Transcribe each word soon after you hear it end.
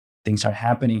things are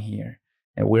happening here.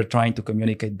 And we're trying to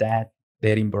communicate that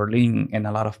there in Berlin, and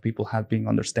a lot of people have been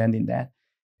understanding that.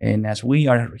 And as we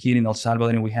are here in El Salvador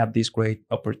and we have this great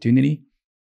opportunity,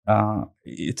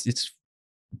 it's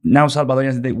now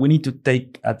Salvadorians, we need to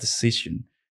take a decision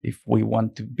if we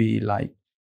want to be like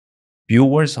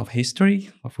viewers of history,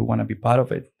 if we want to be part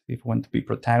of it, if we want to be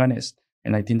protagonists.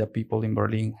 And I think that people in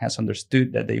Berlin has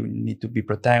understood that they need to be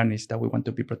protagonists, that we want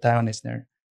to be protagonists there.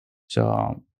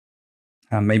 So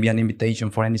maybe an invitation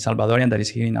for any Salvadorian that is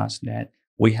hearing us, that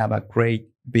we have a great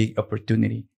big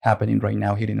opportunity happening right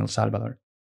now here in El Salvador.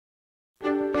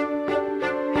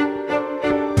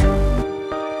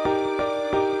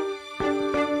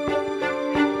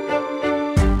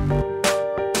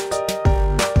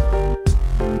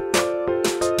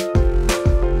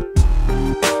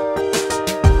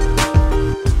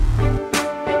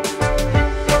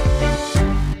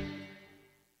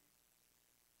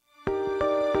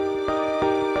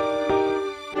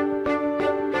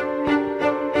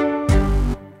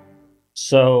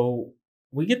 So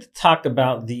we get to talk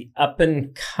about the up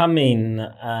and coming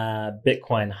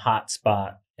Bitcoin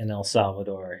hotspot in El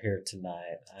Salvador here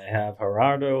tonight. I have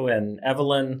Gerardo and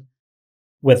Evelyn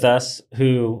with us,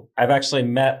 who I've actually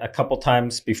met a couple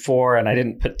times before, and I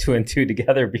didn't put two and two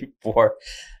together before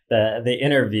the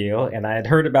interview. And I had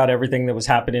heard about everything that was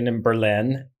happening in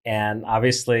Berlin, and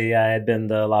obviously I had been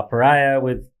to La Paria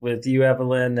with you,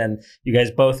 Evelyn, and you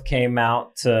guys both came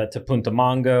out to Punta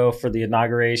Mongo for the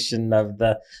inauguration of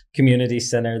the community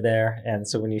center there. And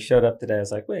so when you showed up today, I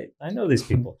was like, wait, I know these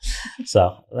people.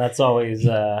 So that's always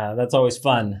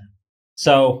fun.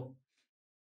 So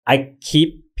I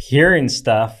keep hearing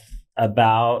stuff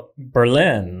about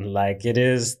Berlin, like it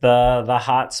is the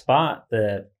hot spot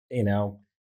that, you know,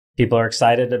 people are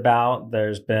excited about.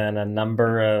 There's been a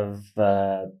number of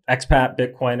expat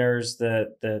Bitcoiners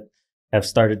that have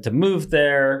started to move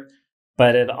there,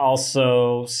 but it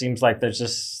also seems like there's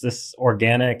just this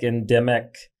organic,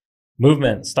 endemic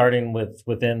movement starting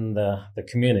within the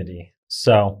community.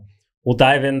 So we'll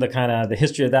dive into kind of the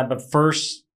history of that, but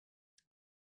first,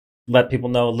 let people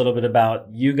know a little bit about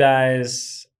you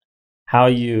guys, how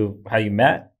you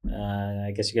met.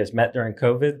 I guess you guys met during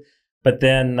COVID. But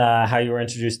then how you were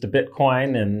introduced to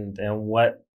Bitcoin and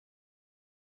what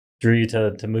drew you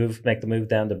to make the move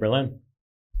down to Berlin.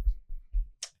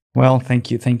 Well, thank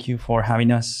you for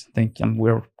having us.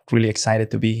 We're really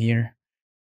excited to be here.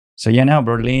 So yeah, now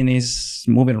Berlin is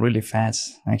moving really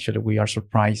fast. Actually, we are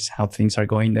surprised how things are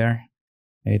going there.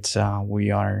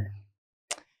 We are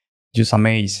just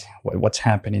amazed what's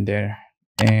happening there,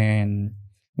 and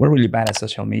we're really bad at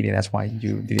social media. That's why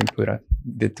you didn't put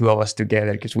the two of us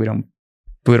together, because we don't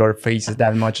put our faces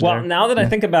that much. Well, there. Now that I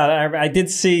think about it, I did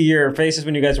see your faces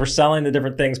when you guys were selling the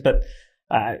different things, but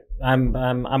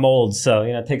I'm old, so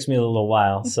it takes me a little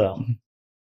while. So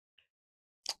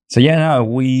yeah, no,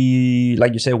 we,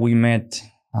 like you said, we met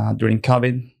during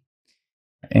COVID,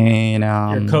 and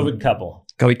you're a COVID couple.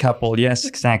 COVID couple, yes,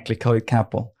 exactly, COVID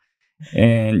couple,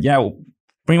 and yeah.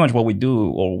 Pretty much what we do,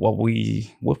 or what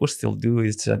we still do,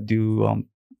 is to do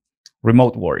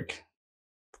remote work.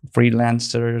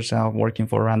 Freelancers working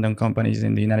for random companies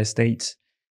in the United States,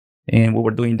 and we were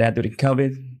doing that during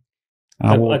COVID.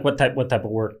 Like what type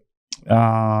of work?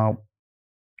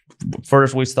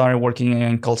 First, we started working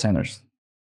in call centers.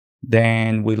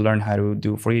 Then we learned how to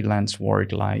do freelance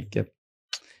work, like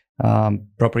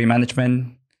property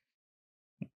management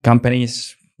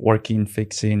companies,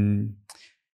 fixing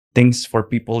things for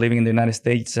people living in the United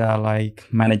States, like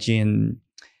managing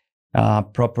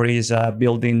properties,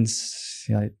 buildings,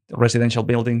 residential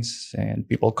buildings, and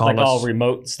people call us. Like all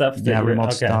remote stuff?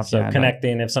 Remote stuff. So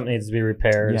connecting if something needs to be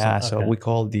repaired. Yeah, so we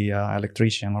call the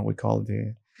electrician, or we call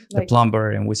the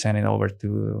plumber, and we send it over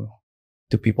to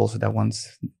people that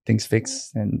wants things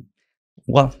fixed. And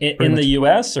well, in the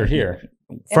U.S. or here?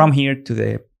 From here to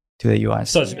the U.S.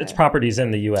 So it's properties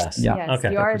in the U.S. Yeah. Yes,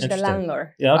 okay. You are the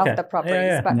landlord of the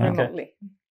properties, but remotely.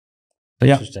 So,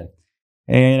 yeah. Interesting.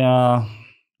 And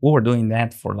we were doing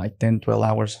that for like 10, 12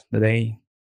 hours a day.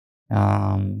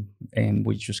 And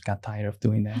we just got tired of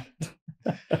doing that.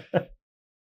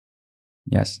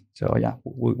 Yes. So yeah,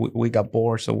 we got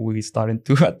bored. So we started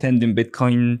to attending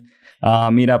Bitcoin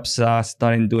meetups,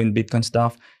 starting doing Bitcoin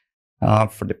stuff.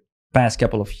 For the past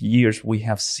couple of years, we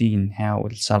have seen how El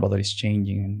Salvador is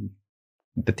changing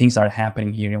and the things that are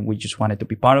happening here, and we just wanted to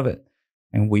be part of it.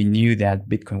 And we knew that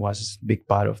Bitcoin was a big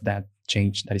part of that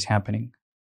change that is happening.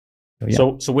 So,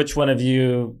 yeah. So which one of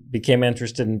you became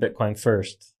interested in Bitcoin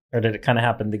first, or did it kind of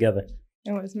happen together?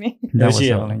 It was me. That was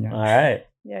you. Evelyn, yeah. All right.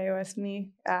 Yeah, it was me.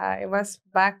 It was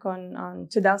back on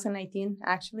 2019,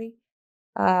 actually.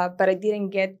 But I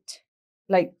didn't get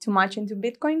like too much into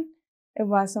Bitcoin. It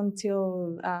was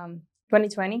until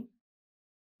 2020,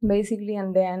 basically,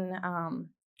 and then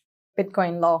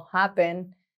Bitcoin law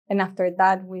happened, and after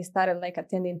that, we started like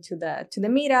attending to the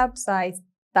meetups. I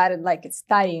started like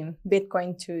studying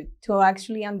Bitcoin to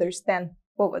actually understand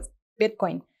what was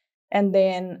Bitcoin, and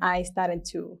then I started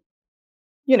to,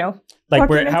 like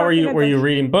how were you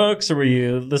reading books, or were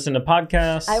you listening to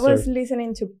podcasts? I was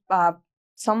listening to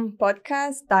some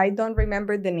podcasts. I don't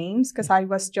remember the names because I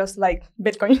was just like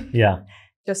Bitcoin. Yeah.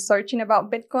 Just searching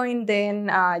about Bitcoin, then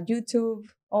YouTube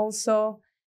also,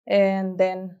 and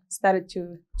then started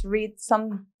to read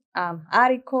some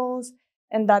articles,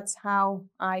 and that's how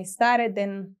I started.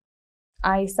 Then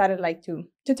I started like to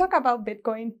talk about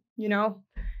Bitcoin,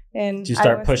 And did you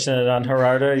start pushing it on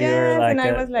Gerardo? Yes, you were like, and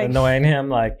I was like annoying him,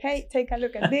 like, hey, take a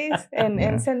look at this,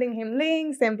 and sending him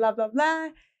links and blah blah blah,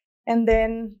 and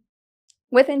then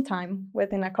within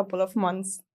a couple of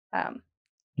months,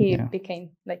 he became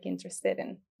like interested,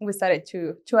 and we started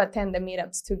to attend the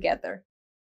meetups together.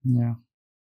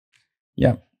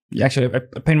 Yeah. Actually,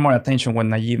 I paid more attention when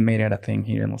Naive made it a thing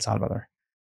here in El Salvador.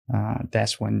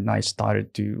 That's when I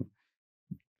started to.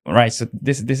 Right, so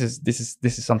this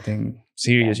is something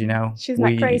serious, She's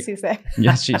not crazy, so.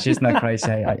 Yeah, she's not crazy.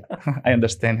 I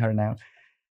understand her now.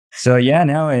 So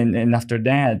now and after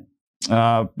that,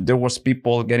 there was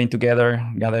people getting together,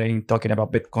 gathering, talking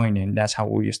about Bitcoin, and that's how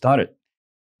we started.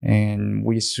 And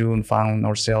we soon found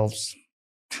ourselves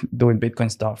doing Bitcoin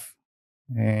stuff,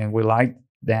 and we liked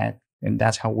that, and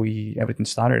that's how everything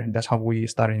started. And that's how we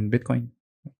started in Bitcoin.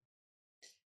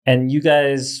 And you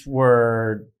guys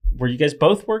were you guys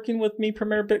both working with Mi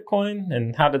Primer Bitcoin?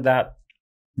 And how did that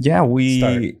we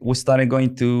started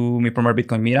going to Mi Primer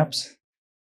Bitcoin meetups.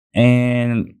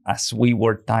 And as we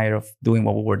were tired of doing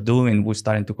what we were doing, we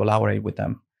started to collaborate with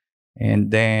them.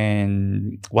 And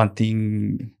then one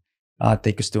thing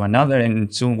take us to another.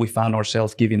 And soon we found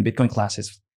ourselves giving Bitcoin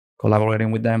classes,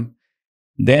 collaborating with them.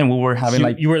 Then we were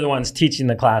having you were the ones teaching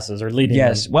the classes or leading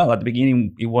Yes. them. Well, at the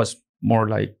beginning, it was more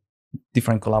like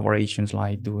different collaborations,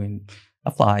 like doing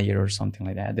a flyer or something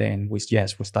like that. Then we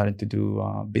started to do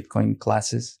Bitcoin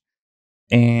classes,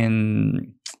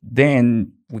 and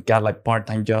then we got like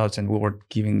part-time jobs, and we were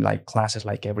giving like classes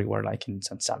like everywhere, like in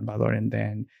San Salvador, and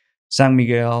then San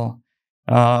Miguel,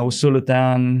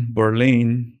 Usulután,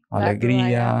 Berlin,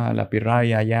 Alegría, La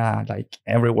Piraya, like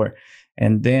everywhere.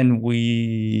 And then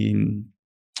we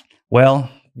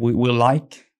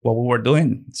liked what we were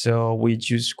doing, so we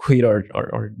just quit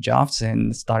our jobs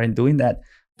and started doing that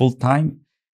full time,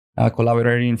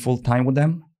 collaborating full time with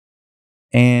them.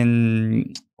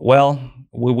 And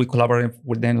we collaborated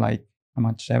with them like how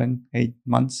much, 7-8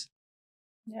 months.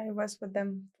 Yeah, I was with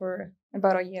them for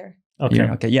about a year.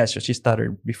 Okay. Yeah, so she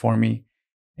started before me,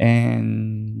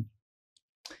 and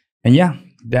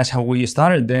that's how we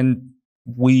started. Then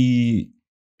we,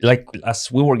 like,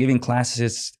 as we were giving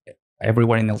classes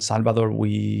everywhere in El Salvador,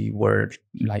 we were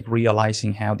like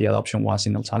realizing how the adoption was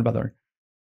in El Salvador.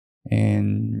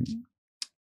 And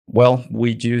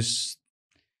we just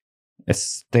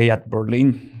stay at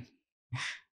Berlin.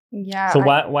 Yeah. So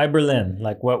why Berlin?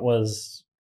 Like, what was?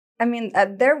 I mean,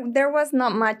 there was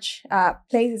not much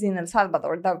places in El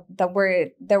Salvador that were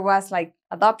there was like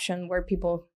adoption where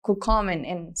people could come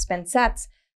and spend sats.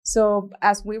 So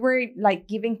as we were like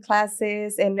giving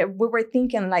classes, and we were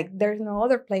thinking like there's no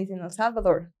other place in El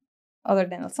Salvador other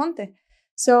than El Zonte.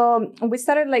 So we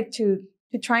started like to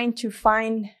trying to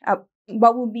find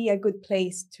what would be a good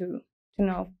place to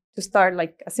start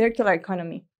like a circular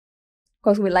economy,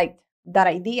 because we liked that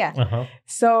idea. Uh-huh.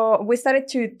 So we started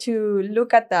to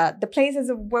look at the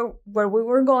places where we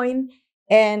were going,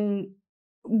 and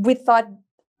we thought,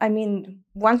 I mean,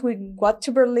 once we got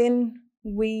to Berlin,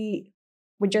 we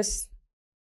just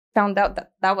found out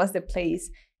that was the place.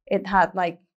 It had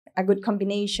like a good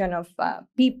combination of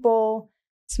people,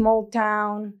 small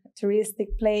town,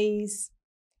 touristic place,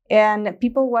 and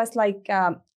people was like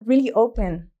really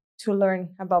open to learn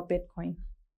about Bitcoin.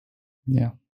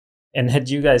 Yeah. And had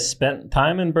you guys spent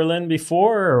time in Berlin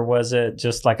before, or was it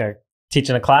just like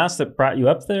teaching a class that brought you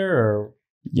up there? Or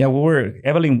yeah,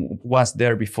 Evelyn was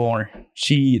there before.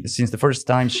 Since the first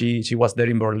time she was there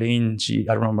in Berlin,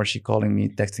 I remember she calling me,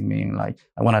 texting me, and like,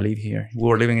 I want to live here. We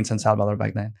were living in San Salvador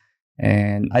back then,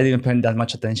 and I didn't pay that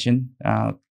much attention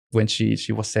when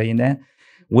she was saying that.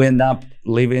 We ended up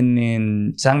living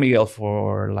in San Miguel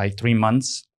for like 3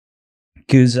 months,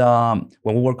 because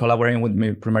when we were collaborating with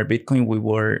Mi Primer Bitcoin, we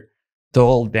were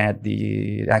told that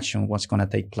the action was going to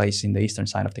take place in the eastern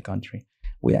side of the country.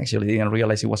 We actually didn't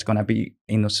realize it was going to be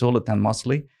in Usulután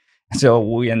mostly. So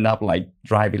we end up like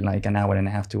driving like an hour and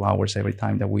a half, 2 hours every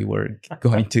time that we were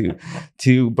going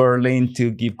to Berlin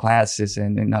to give classes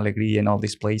and in Alegría and all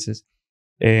these places.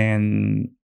 And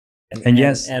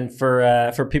yes. And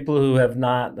for people who have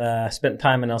not spent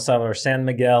time in El Salvador, San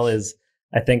Miguel is,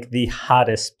 I think, the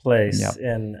hottest place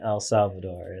in El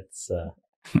Salvador. It's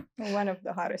one of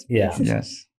the hottest places. Yeah.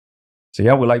 Yes. So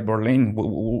yeah, we like Berlin.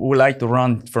 We like to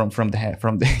run from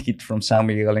San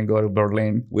Miguel and go to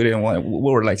Berlin. We didn't want. We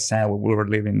were like sad when we were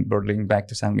leaving Berlin back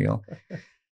to San Miguel.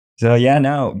 So yeah,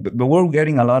 no, but we're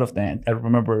getting a lot of that. I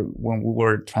remember when we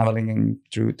were traveling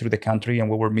through the country and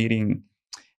we were meeting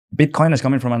Bitcoiners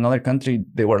coming from another country.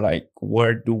 They were like,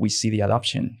 "Where do we see the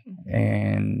adoption?"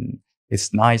 And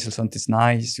it's nice. It's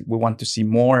nice. We want to see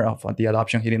more of the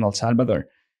adoption here in El Salvador.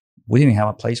 We didn't have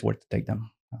a place where to take them.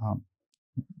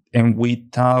 And we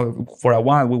thought for a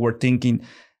while, we were thinking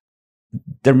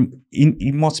there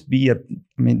must be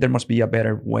a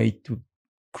better way to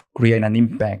create an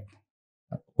impact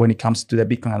when it comes to the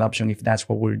Bitcoin adoption. If that's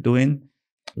what we're doing,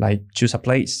 like choose a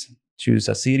place, choose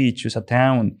a city, choose a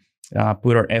town,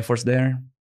 put our efforts there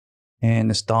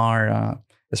and start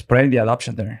spreading the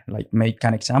adoption there. Like make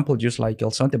an example, just like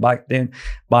El Salvador back then.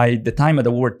 By the time that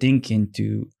we were thinking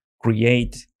to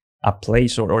create a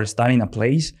place or starting a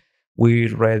place, we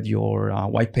read your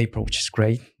white paper, which is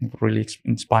great, really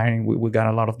inspiring. We got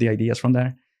a lot of the ideas from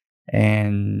there.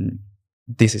 And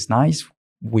this is nice.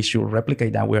 We should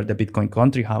replicate that. We're the Bitcoin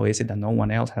country. How is it that no one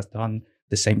else has done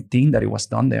the same thing that it was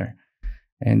done there?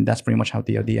 And that's pretty much how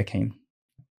the idea came.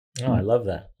 Oh, I love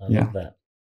that. I love that.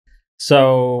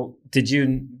 So did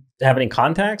you have any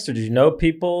contacts or did you know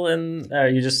people? And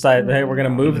you just decided, hey, we're going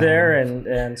to move there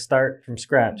and start from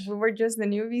scratch? We were just the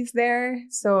newbies there.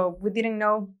 So we didn't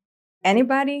know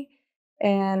anybody,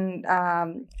 and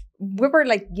we were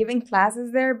like giving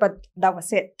classes there, but that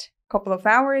was it. A couple of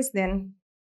hours, then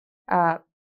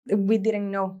we didn't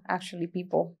know actually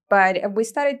people, but we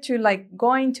started to like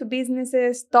going to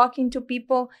businesses, talking to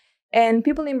people, and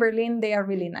people in Berlin, they are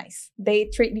really nice. They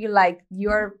treat you like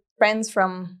your friends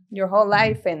from your whole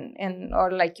life and or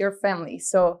like your family.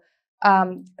 So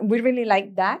we really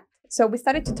like that. So we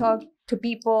started to talk to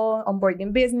people,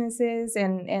 onboarding businesses,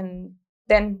 and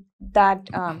then that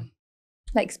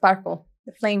like sparkle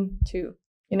the flame to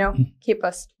keep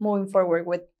us moving forward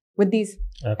with this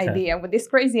idea, with this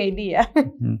crazy idea.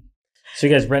 So you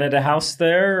guys rented a house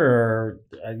there, or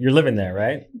you're living there,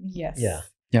 right? Yes.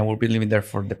 Yeah, we've been living there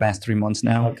for the past 3 months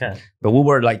now. Okay. But we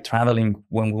were like traveling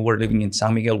when we were living in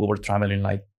San Miguel. We were traveling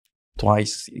like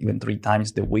twice, even 3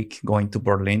 times a week, going to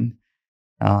Berlin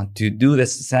to do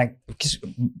this exact. Because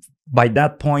by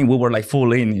that point, we were like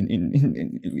full in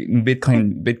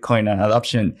Bitcoin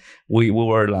adoption. We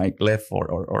were like left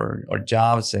for our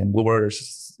jobs, and we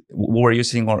were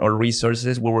using our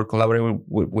resources. We were collaborating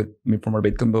with me from our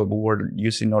Bitcoin, but we were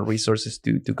using our resources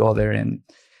to go there and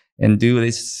do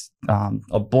this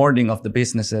onboarding of the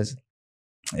businesses.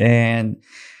 And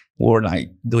we were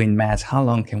like doing math. How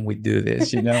long can we do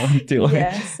this? Until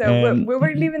So we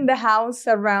were leaving the house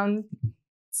around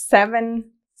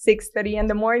 6:30 in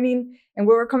the morning, and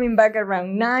we were coming back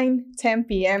around 9-10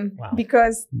 p.m. Wow.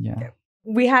 because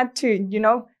we had to,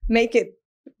 make it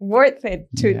worth it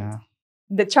to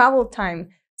the travel time.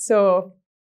 So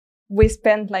we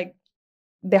spent like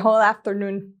the whole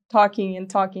afternoon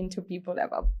talking to people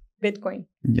about Bitcoin.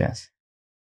 Yes.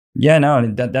 Yeah, no,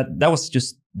 that was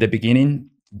just the beginning.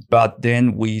 But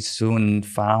then we soon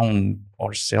found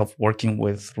ourselves working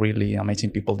with really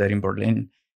amazing people there in Berlin.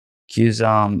 Because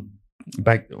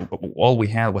back, all we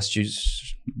had was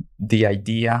just the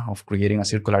idea of creating a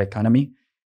circular economy.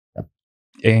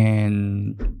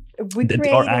 And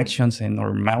our actions and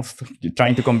our mouth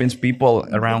trying to convince people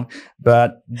around.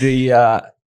 But there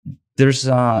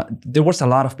was a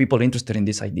lot of people interested in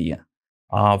this idea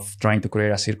of trying to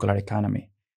create a circular economy.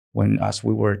 As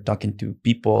we were talking to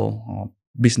people,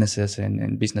 businesses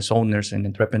and business owners and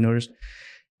entrepreneurs,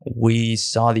 we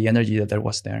saw the energy that there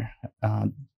was there.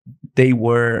 They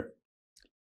were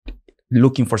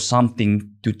looking for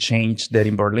something to change there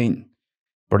in Berlin.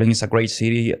 Berlin is a great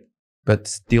city, but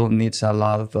still needs a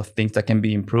lot of things that can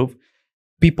be improved.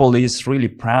 The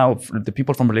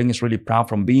people from Berlin is really proud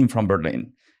from being from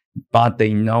Berlin, but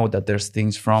they know that there's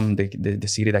things from the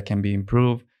city that can be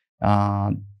improved.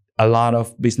 A lot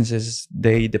of businesses,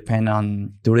 they depend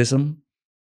on tourism.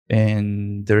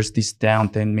 And there's this town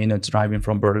 10 minutes driving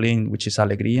from Berlin, which is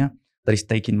Alegría, that is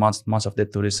taking most of the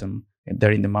tourism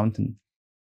there in the mountain.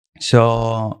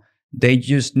 So they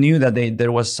just knew that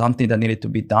there was something that needed to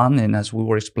be done. And as we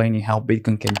were explaining how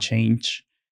Bitcoin can change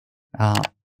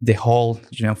the whole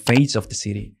face of the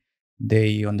city,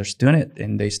 they understood it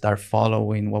and they start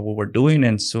following what we were doing.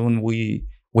 And soon we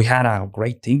had a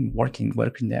great team working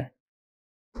there.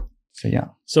 So yeah.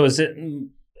 So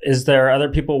is there other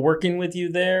people working with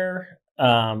you there?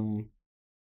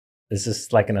 Is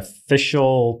this like an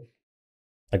official,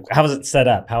 like, how is it set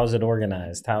up? How is it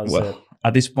organized? How is it?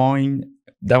 At this point,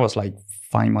 that was like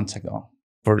 5 months ago.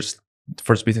 First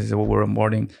business that we were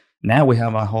onboarding. Now we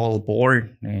have a whole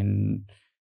board and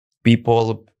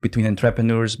people between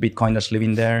entrepreneurs, Bitcoiners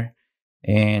living there.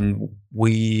 And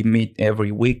we meet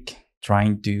every week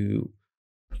trying to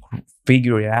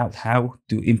figure out how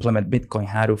to implement Bitcoin,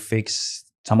 how to fix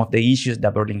some of the issues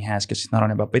that Berlin has, because it's not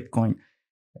only about Bitcoin.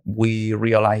 We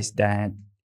realized that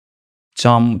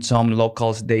some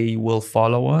locals, they will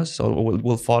follow us or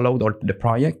will follow the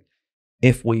project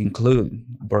if we include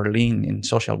Berlin in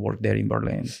social work there in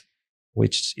Berlin,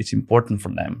 which is important for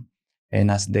them. And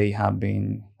as they have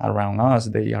been around us,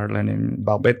 they are learning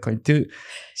about Bitcoin too.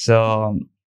 So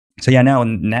yeah,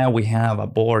 now we have a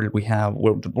board.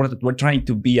 We're trying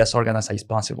to be as organized as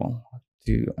possible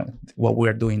to what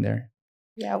we're doing there.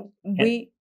 Yeah,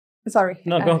 sorry.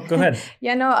 No, go ahead.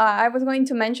 Yeah, no, I was going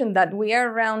to mention that we are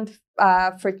around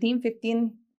 14,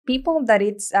 15 people that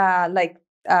it's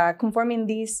conforming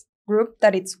this group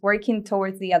that it's working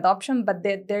towards the adoption, but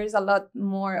there's a lot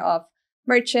more of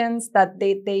merchants that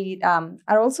they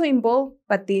are also involved,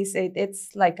 but it's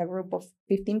like a group of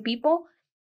 15 people.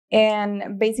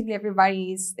 And basically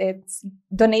everybody it's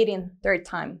donating their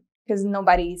time because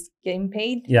nobody's getting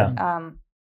paid. Yeah.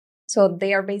 So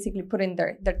they are basically putting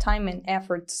their time and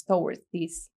efforts towards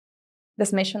this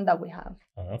mission that we have.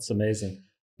 Oh, that's amazing.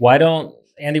 Why don't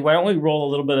we roll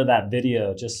a little bit of that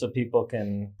video just so people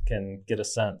can get a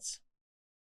sense?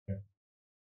 Yeah.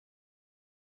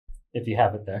 If you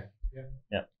have it there.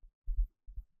 Yeah.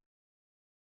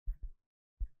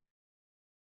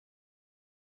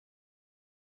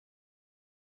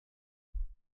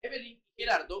 Evelyn y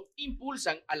Gerardo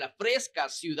impulsan a la fresca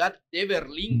ciudad de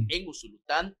Berlín en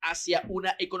Usulután hacia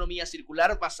una economía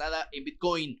circular basada en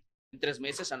Bitcoin. En 3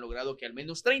 meses han logrado que al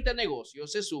menos 30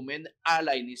 negocios se sumen a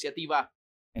la iniciativa.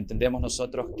 Entendemos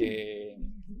nosotros que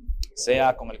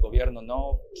sea con el gobierno o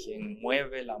no, quien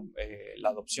mueve la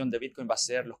adopción de Bitcoin va a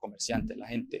ser los comerciantes, la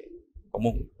gente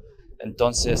común.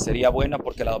 Entonces sería bueno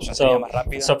porque la adopción sería más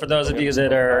rápida. So for those of you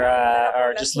that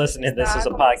are just listening, this is a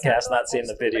podcast, not seeing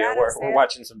the video. We're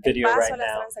watching some video right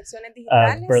now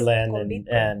of Berlin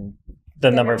and the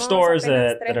number of stores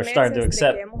that are starting to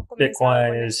accept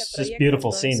Bitcoin. Is just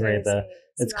beautiful scenery.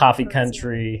 It's coffee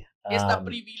country.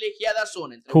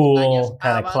 Cool,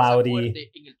 kind of cloudy.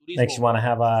 Makes you want to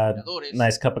have a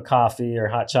nice cup of coffee or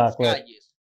hot chocolate.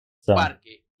 So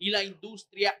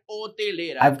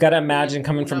I've got to imagine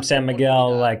coming from San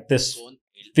Miguel, like this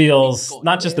feels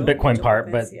not just the Bitcoin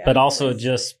part, but also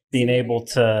just being able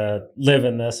to live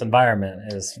in this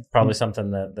environment is probably something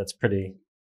that's pretty,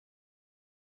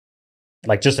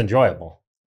 like, just enjoyable.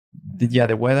 Yeah,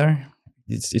 the weather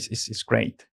is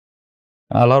great.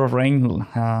 A lot of rain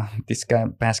this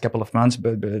past couple of months,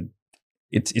 but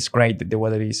it's great. The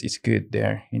weather is good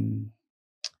there in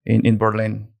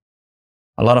Berlin.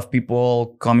 A lot of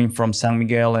people coming from San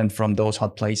Miguel and from those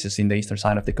hot places in the eastern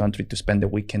side of the country to spend the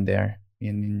weekend there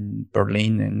in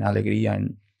Berlin and Alegria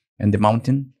and the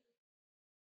mountain,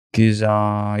 because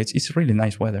it's really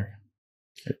nice weather.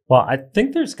 Well, I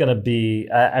think there's going to be,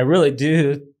 I really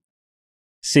do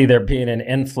see there being an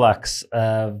influx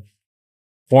of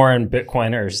foreign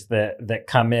Bitcoiners that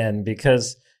come in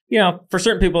because, you know, for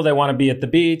certain people, they want to be at the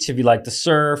beach. If you like to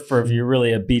surf or if you're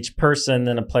really a beach person,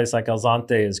 then a place like El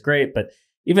Zonte is great. But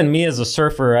even me as a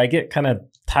surfer, I get kind of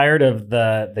tired of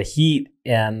the heat.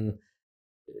 And,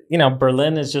 you know,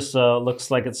 Berlin is just looks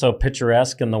like it's so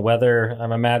picturesque, and the weather,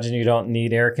 I imagine you don't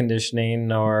need air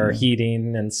conditioning or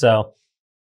heating. And so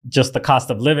just the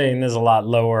cost of living is a lot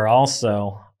lower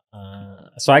also.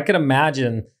 So I could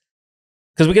imagine,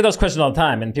 because we get those questions all the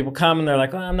time, and people come and they're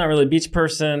like, well, I'm not really a beach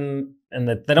person, and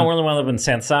that they don't really want to live in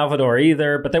San Salvador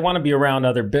either, but they want to be around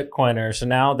other Bitcoiners. So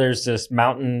now there's this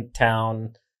mountain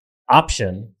town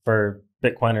option for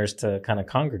Bitcoiners to kind of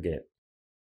congregate.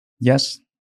 Yes.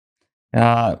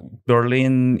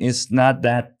 Berlin is not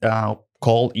that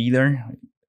cold either.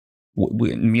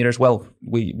 We meters, well,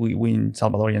 we in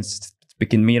Salvadorians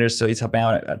speak in meters, so it's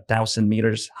about 1,000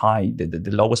 meters high,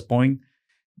 the lowest point.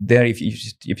 There, if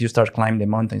you start climbing the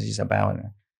mountains, it's about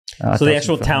so the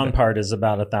actual town part is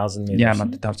about 1,000 meters. Yeah,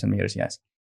 about 1,000 meters. Yes.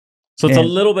 So it's a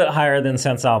little bit higher than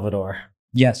San Salvador.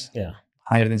 Yes. Yeah.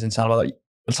 Higher than San Salvador.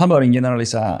 El Salvador in general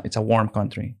it's a warm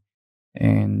country,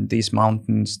 and these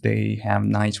mountains, they have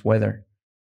nice weather.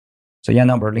 So yeah,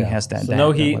 no, Berlin has that. So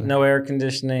no heat, no air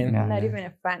conditioning. Not even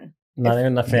a fan. Not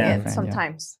even a fan. Yeah,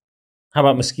 sometimes. How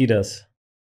about mosquitoes?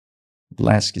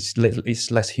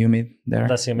 It's less humid there.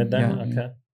 Less humid there? Yeah. Okay.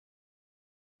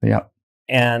 Yeah.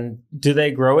 And do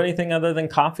they grow anything other than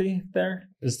coffee there?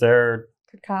 Is there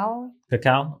Cacao.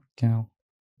 cacao? Cacao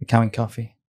and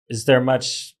coffee. Is there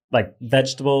much like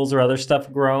vegetables or other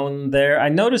stuff grown there? I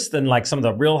noticed in like some of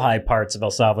the real high parts of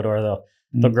El Salvador,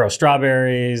 they'll grow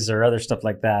strawberries or other stuff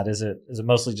like that. Is it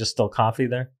mostly just still coffee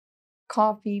there?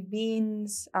 Coffee,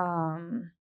 beans,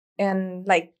 and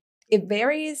like it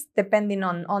varies depending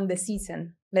on the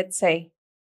season, let's say.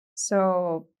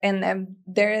 So, and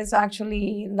there is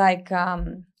actually like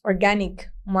organic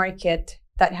market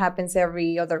that happens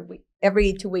every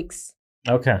 2 weeks.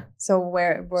 Okay. So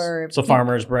where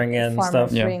farmers bring in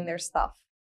stuff. Bring their stuff.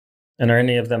 And are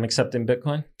any of them accepting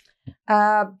Bitcoin?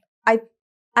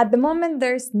 At the moment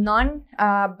there's none,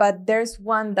 but there's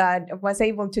one that was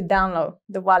able to download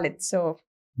the wallet. So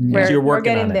we're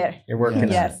getting there. You're working on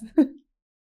it. Yes.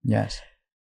 Yes.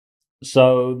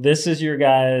 So this is your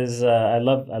guys. I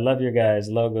love your guys'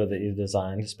 logo that you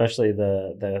designed, especially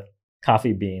the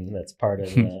coffee bean that's part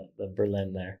of the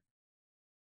Berlin there.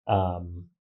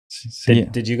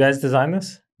 Did you guys design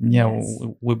this? Yeah, Yes.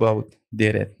 we both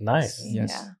did it. Nice.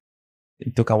 Yes. Yeah.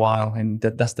 It took a while, and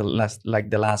that's the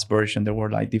last version. There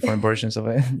were like different versions of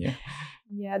it. Yeah.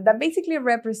 Yeah, that basically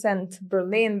represents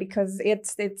Berlin because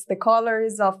it's the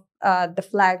colors of the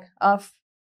flag of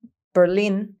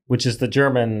Berlin, Which is the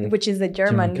German.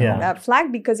 German yeah.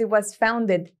 flag because it was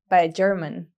founded by a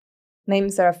German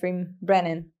named Seraphim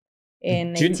Brennan in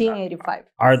 1885.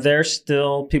 Are there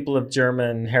still people of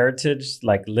German heritage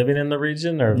like living in the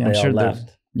region, or have they all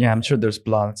left? Yeah, I'm sure there's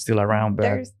blood still around,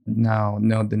 but no,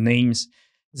 the names.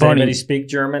 Does anybody speak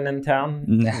German in town?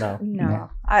 No.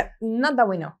 Not that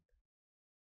we know.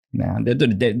 No,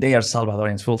 they are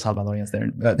Salvadorians, full Salvadorians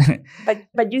there.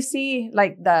 But you see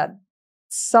like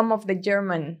some of the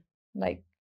German like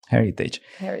heritage.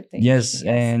 Yes,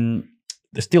 and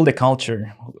still the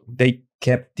culture. They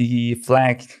kept the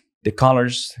flag, the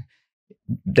colors.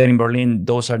 There in Berlin,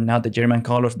 those are not the German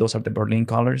colors; those are the Berlin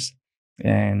colors.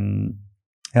 And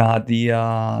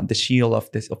the shield of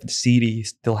the city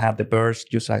still have the birds,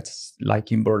 just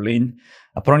like in Berlin.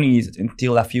 Apparently,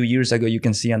 until a few years ago, you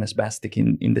can see an asbestos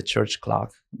in the church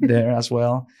clock there as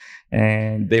well,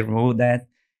 and they removed that.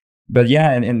 But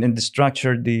yeah, and the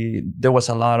structure, there was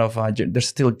a lot of there's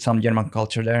still some German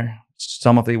culture there.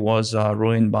 Some of it was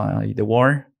ruined by the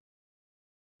war,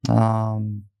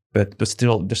 but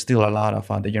still there's still a lot of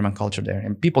the German culture there,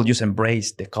 and people just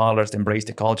embrace the colors, embrace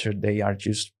the culture. They are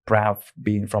just proud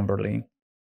being from Berlin.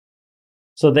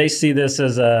 So they see this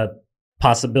as a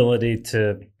possibility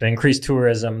to increase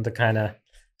tourism, to kind of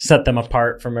set them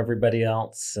apart from everybody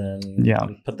else and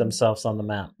put themselves on the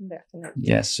map. Definitely.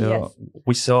 Yes, so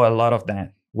we saw a lot of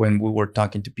that when we were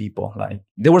talking to people. Like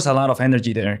there was a lot of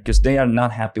energy there because they are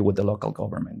not happy with the local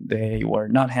government. They were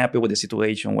not happy with the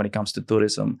situation when it comes to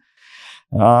tourism.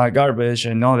 Garbage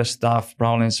and other stuff,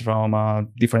 problems from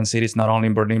different cities, not only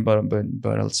in Berlin,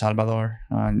 but El Salvador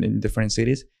and in different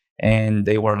cities. And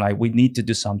they were like, we need to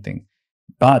do something.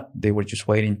 But they were just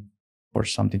waiting for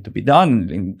something to be done.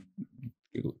 And,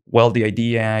 well, the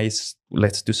idea is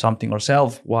let's do something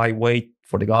ourselves. Why wait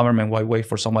for the government? Why wait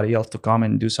for somebody else to come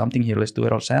and do something here? Let's do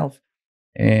it ourselves.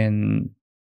 And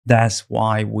that's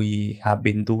why we have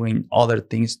been doing other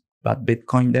things but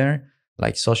Bitcoin there,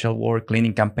 like social work,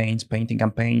 cleaning campaigns, painting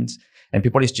campaigns. And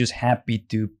people is just happy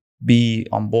to be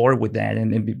on board with that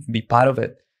and be part of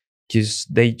it because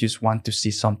they just want to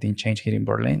see something change here in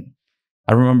Berlin.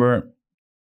 I remember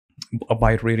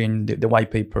by reading the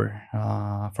white paper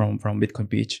from Bitcoin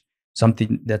Beach,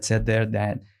 something that said there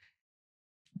that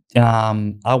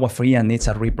Agua Fria needs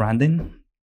a rebranding,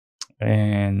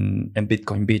 and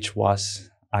Bitcoin Beach was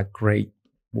a great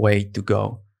way to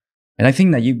go. And I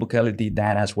think Nayib Bukele did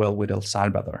that as well with El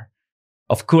Salvador.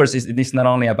 Of course, it's not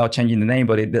only about changing the name,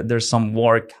 but there's some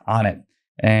work on it.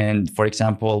 And for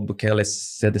example, Bukele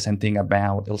said the same thing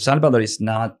about El Salvador is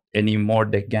not anymore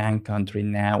the gang country.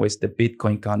 Now it's the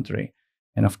Bitcoin country.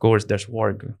 And of course, there's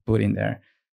work put in there.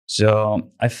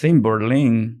 So I think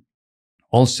Berlin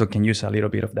also can use a little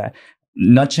bit of that.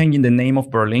 Not changing the name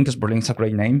of Berlin, because Berlin's a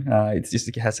great name.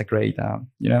 It has a great,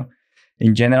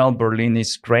 in general, Berlin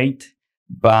is great.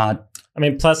 But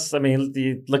plus,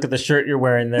 you look at the shirt you're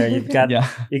wearing there. You've got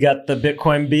you got the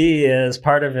Bitcoin B as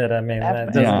part of it.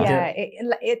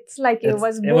 It's like it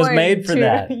was made for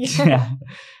that. Yeah.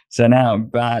 So now,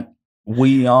 but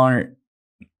we are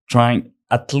trying.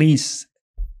 At least,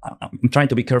 I'm trying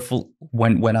to be careful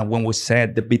when we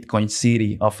said the Bitcoin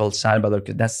city of El Salvador,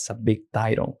 because that's a big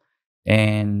title,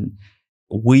 and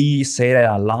we say that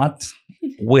a lot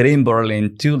within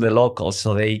Berlin to the locals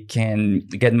so they can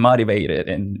get motivated.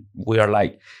 And we are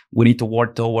like, we need to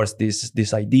work towards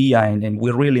this idea, and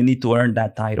we really need to earn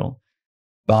that title.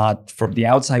 But from the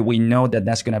outside, we know that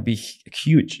that's going to be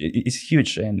huge. It's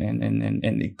huge, and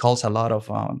it calls a lot of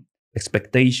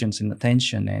expectations and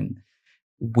attention. And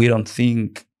we don't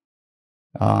think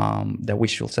that we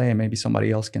should say it. Maybe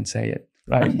somebody else can say it,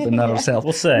 right? But not ourselves.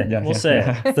 We'll say.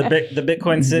 The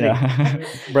Bitcoin city. Yeah.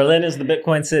 Berlin is the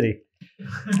Bitcoin city.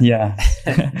 Yeah.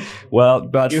 Well,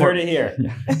 but you heard it here.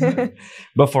 Yeah.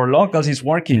 But for locals, it's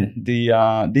working.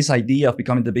 This idea of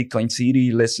becoming the Bitcoin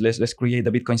city. Let's create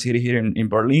the Bitcoin city here in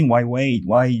Berlin. Why wait?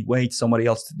 Why wait somebody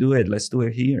else to do it? Let's do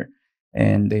it here.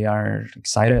 And they are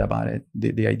excited about it.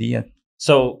 The idea.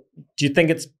 So, do you think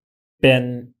it's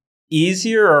been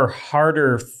easier or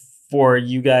harder for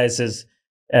you guys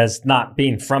as not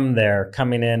being from there,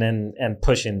 coming in and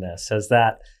pushing this? Has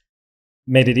that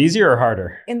made it easier or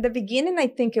harder? In the beginning, I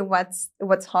think it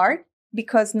was hard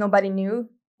because nobody knew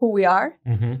who we are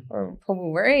or who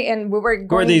we were, and we were going.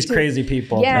 Who are these crazy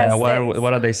people? Yes,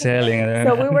 what are they selling?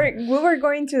 So we were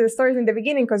going to the stores in the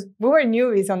beginning because we were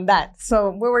newbies on that.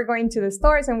 So we were going to the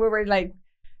stores and we were like,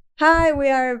 "Hi, we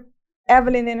are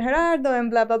Evelyn and Gerardo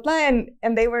and blah blah blah,"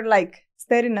 and they were like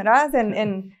staring at us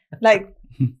and like,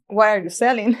 "What are you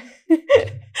selling?"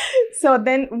 So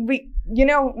then we,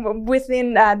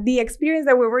 within the experience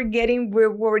that we were getting, we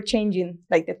were changing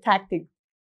like the tactic,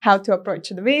 how to approach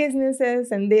the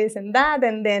businesses and this and that.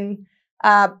 And then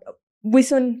we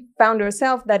soon found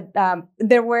ourselves that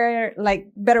there were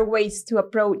like better ways to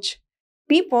approach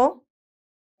people.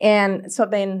 And so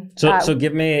then... So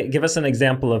give us an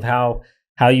example of how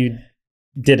you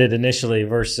did it initially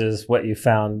versus what you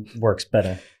found works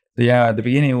better. Yeah, at the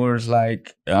beginning it was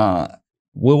like...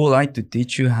 we would like to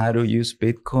teach you how to use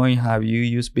Bitcoin. Have you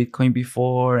used Bitcoin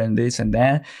before? And this and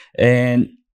that. And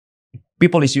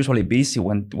people is usually busy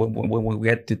when we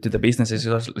get to the businesses.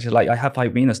 It's like, I have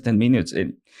 5 minutes, 10 minutes.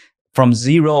 And from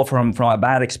zero, from a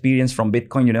bad experience from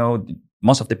Bitcoin,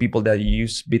 most of the people that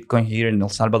use Bitcoin here in El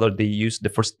Salvador, they use the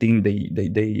first thing,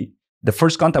 the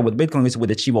first contact with Bitcoin is with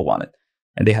the Chivo wallet.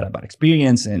 And they had a bad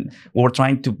experience. And we're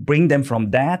trying to bring them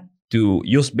from that to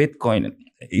use Bitcoin.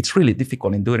 It's really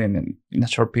difficult in doing it in a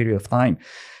short period of time.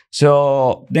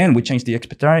 So then we changed the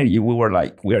expectation. We were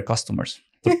like, we are customers.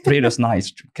 So treat us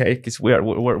nice, okay? Because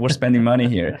we're spending money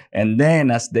here. And then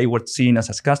as they were seeing us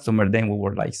as customers, then we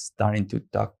were like starting to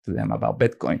talk to them about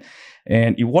Bitcoin.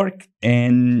 And it worked.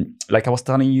 And like I was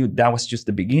telling you, that was just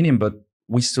the beginning, but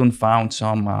we soon found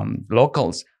some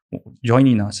locals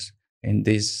joining us in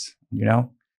this,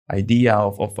 idea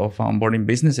of onboarding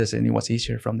businesses, and it was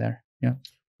easier from there. Yeah.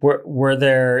 Were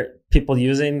there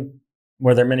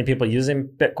many people using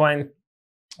Bitcoin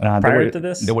prior to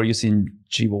this? They were using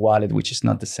Chivo wallet, which is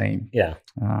not the same. Yeah.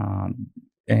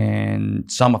 And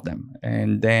some of them.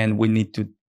 And then we need to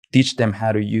teach them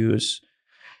how to use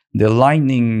the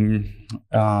Lightning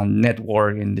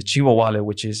network in the Chivo wallet,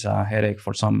 which is a headache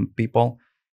for some people.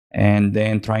 And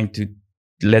then trying to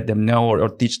let them know or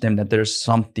teach them that there's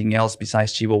something else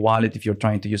besides Chivo wallet if you're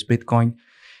trying to use Bitcoin.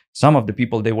 Some of the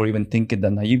people, they were even thinking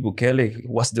that Nayib Bukele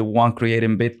was the one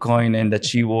creating Bitcoin and that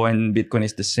Chivo and Bitcoin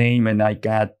is the same. And I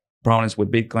got problems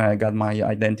with Bitcoin. I got my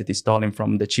identity stolen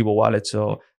from the Chivo wallet,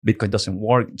 so Bitcoin doesn't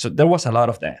work. So there was a lot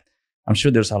of that. I'm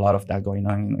sure there's a lot of that going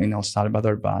on in El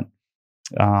Salvador, but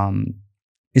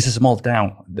it's a small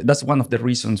town. That's one of the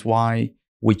reasons why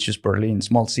we choose Berlin.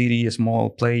 Small city, a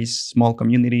small place, small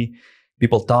community.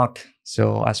 People talk.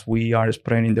 So as we are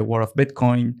spreading the word of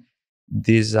Bitcoin,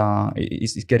 this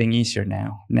is getting easier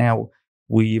now. Now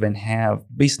we even have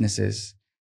businesses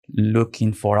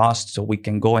looking for us so we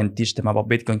can go and teach them about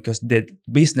Bitcoin because the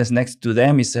business next to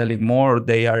them is selling more.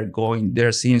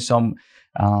 They're seeing some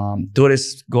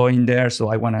tourists going there. So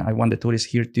I want the tourists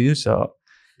here too. So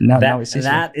now it's easier.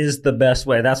 That is the best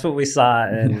way. That's what we saw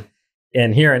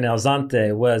in here in El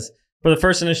Zante was for the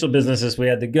first initial businesses, we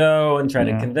had to go and try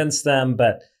to convince them.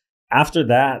 But after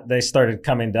that, they started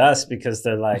coming to us because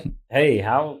they're like, hey,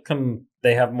 how come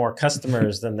they have more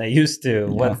customers than they used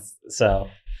to?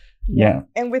 Yeah.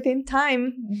 And within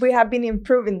time, we have been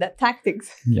improving the tactics.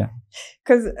 Yeah.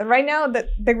 Because right now,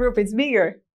 the group is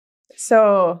bigger.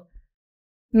 So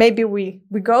maybe we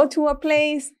go to a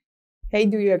place. Hey,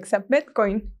 do you accept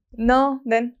Bitcoin? No.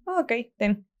 Then, okay.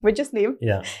 Then we just leave.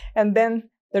 Yeah. And then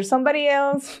there's somebody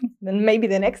else. Then maybe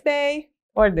the next day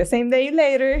or the same day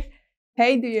later.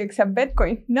 Hey, do you accept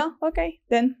Bitcoin? No? Okay.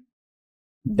 Then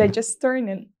they just turn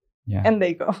it and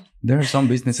they go. There are some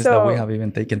businesses that we have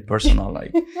even taken personal.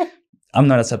 Like I'm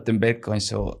not accepting Bitcoin,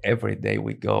 so every day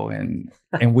we go and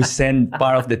we send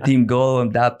part of the team go on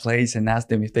that place and ask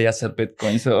them if they accept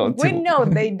Bitcoin. So we know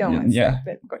they don't accept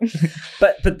Bitcoin.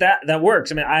 But that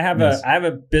works. I mean, I have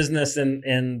a business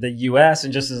in the US,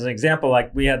 and just as an example,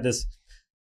 like we had this,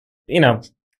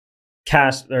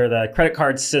 cash or the credit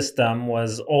card system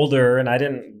was older and I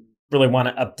didn't really want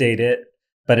to update it,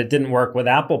 but it didn't work with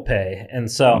Apple Pay. And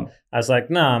so I was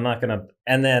like, no, I'm not going to.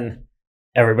 And then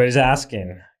everybody's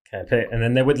asking, can I pay? And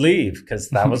then they would leave because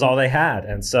that was all they had.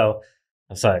 And so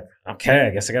I was like, okay,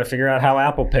 I guess I got to figure out how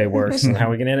Apple Pay works and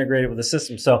how we can integrate it with the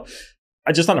system. So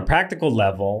I just on a practical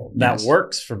level, that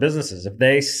works for businesses. If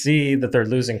they see that they're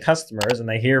losing customers and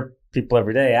they hear people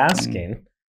every day asking,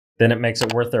 then it makes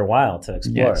it worth their while to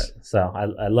explore it. So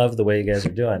I love the way you guys are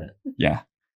doing it. Yeah.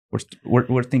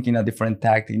 We're thinking a different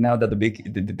tactic now that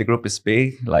the group is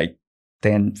big, like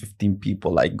 10, 15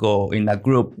 people, like go in a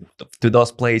group to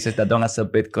those places that don't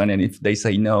accept Bitcoin. And if they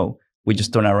say no, we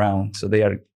just turn around. So they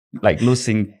are like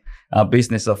losing a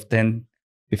business of 10,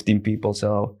 15 people.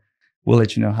 So we'll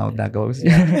let you know how that goes.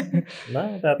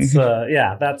 No,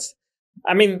 that's,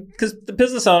 I mean, because the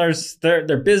business owners,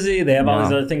 they're busy. They have all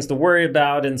these other things to worry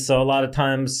about. And so a lot of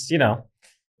times,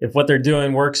 if what they're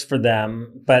doing works for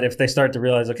them, but if they start to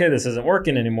realize, okay, this isn't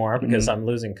working anymore because I'm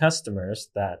losing customers,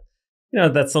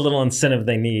 that's a little incentive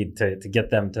they need to get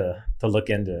them to look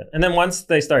into it. And then once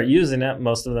they start using it,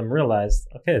 most of them realize,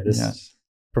 okay, this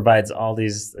provides all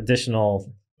these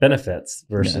additional benefits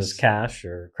versus cash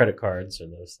or credit cards or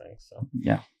those things. So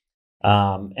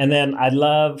and then I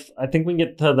think we can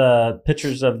get to the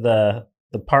pictures of the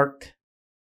park.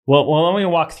 Well, let me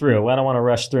walk through. I don't want to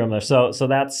rush through them there. So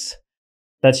that's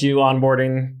you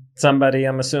onboarding somebody,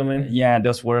 I'm assuming? Yeah,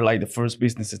 those were like the first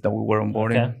businesses that we were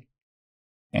onboarding. Okay.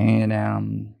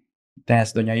 And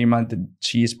that's Doña Irma.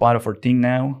 She is part of our team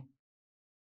now.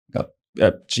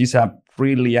 She's a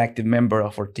really active member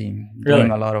of our team,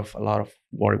 doing a lot of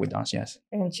work with us. Yes,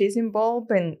 and she's involved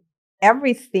in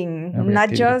everything,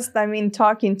 not just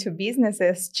talking to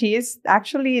businesses. She's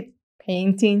actually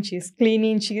painting. She's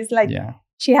cleaning. She's like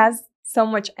she has so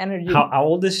much energy. How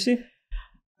old is she?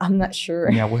 I'm not sure.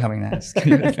 Yeah, we haven't asked.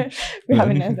 We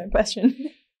haven't asked that question.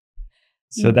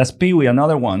 So that's Pee-wee,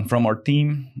 another one from our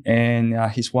team, and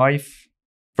his wife.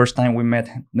 First time we met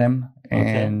them,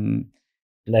 and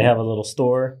they have a little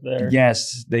store there.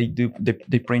 Yes, they do.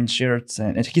 They print shirts,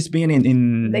 and he's been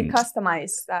in. They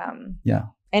customize.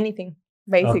 Anything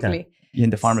basically. In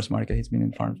the farmers market, he's been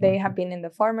in the farmers. They have been in the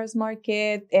farmers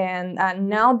market, and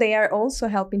now they are also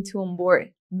helping to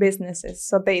onboard businesses.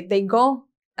 So they go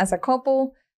as a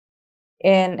couple,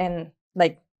 and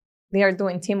like they are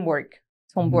doing teamwork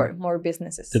to onboard more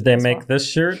businesses. Did they make this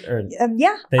shirt? Or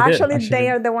actually, they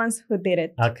are the ones who did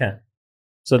it. Okay.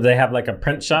 So they have like a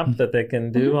print shop that they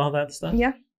can do all that stuff?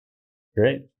 Yeah.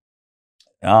 Great.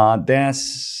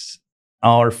 That's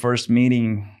our first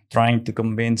meeting, trying to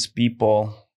convince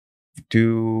people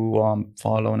to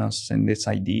follow us in this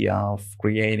idea of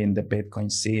creating the Bitcoin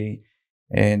city.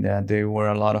 And there were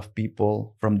a lot of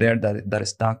people from there that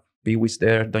stuck. Pee-wee's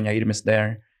there, Doña Irma's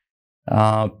there,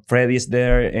 Freddy's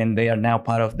there, and they are now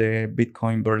part of the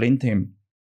Bitcoin Berlin team.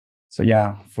 So we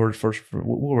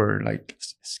were like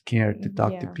scared to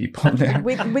talk to people there.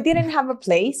 We didn't have a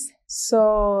place.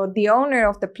 So the owner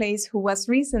of the place, who was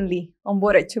recently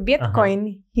onboarded to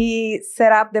Bitcoin, he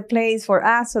set up the place for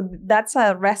us. So that's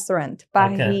a restaurant,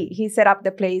 but he set up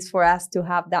the place for us to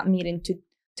have that meeting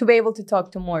to be able to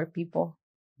talk to more people.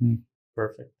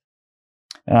 Perfect.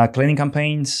 Cleaning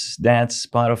campaigns, that's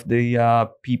part of the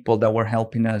people that were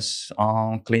helping us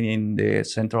on cleaning the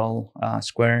central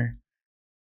square.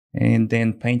 And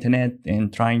then painting it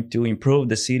and trying to improve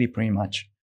the city pretty much.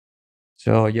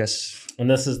 So, yes. And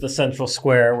this is the central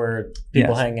square where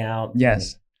people hang out.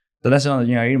 Yes. So that's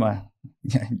Irma.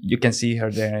 You can see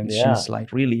her there, and she's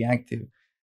like really active.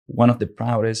 One of the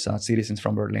proudest citizens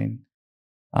from Berlin.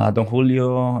 Don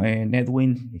Julio and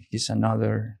Edwin, he's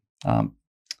another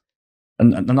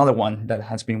one that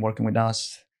has been working with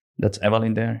us. That's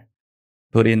Evelyn there.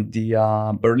 Putting the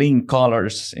Berlin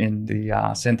colors in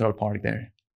the Central Park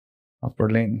there of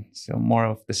Berlin. So more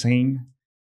of the same.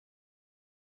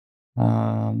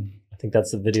 I think that's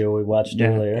the video we watched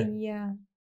earlier. Yeah.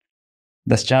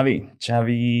 That's Xavi.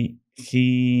 Xavi,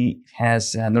 he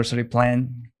has a nursery plant.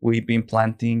 We've been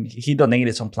planting. He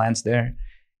donated some plants there.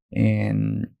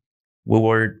 And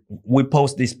we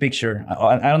post this picture.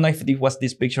 I don't know if it was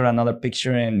this picture or another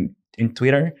picture in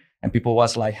Twitter. And people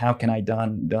was like, how can I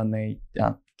donate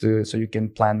so you can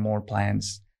plant more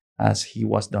plants, as he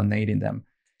was donating them.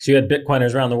 So you had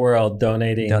Bitcoiners around the world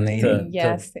donating.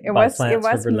 Yes, it was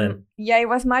Berlin. Yeah, it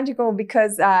was magical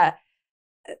because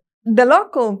the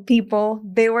local people,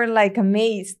 they were like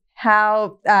amazed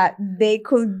how they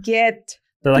could get.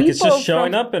 They're like, it's people just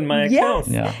showing from- up in my Yes. account.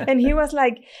 Yeah. And he was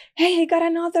like, hey, I got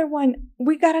another one.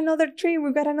 We got another tree.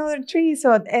 We got another tree.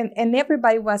 So, and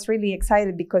everybody was really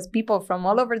excited because people from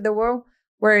all over the world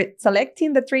were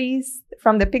selecting the trees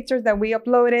from the pictures that we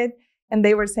uploaded. And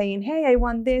they were saying, hey, I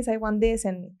want this. I want this.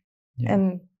 And, Yeah.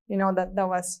 and you know, that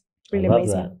was really I love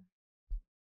amazing. that.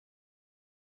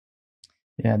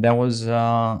 Yeah, that was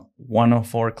one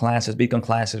of our classes, Bitcoin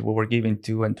classes we were giving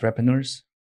to entrepreneurs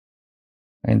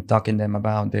and talking them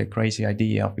about the crazy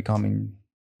idea of becoming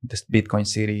this Bitcoin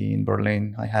city in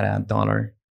Berlin. I had $1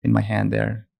 in my hand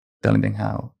there, telling them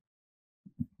how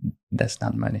that's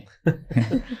not money.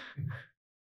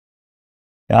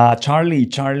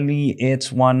 Charlie,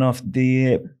 it's one of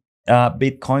the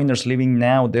Bitcoiners living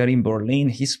now there in Berlin.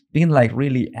 He's been like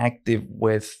really active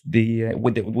with the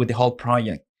whole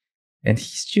project, and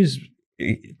he's just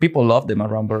people love them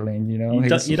around Berlin. You know,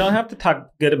 You don't have to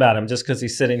talk good about him just because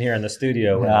he's sitting here in the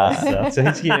studio with us. So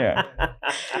he's here.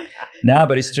 No,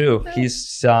 but it's true. He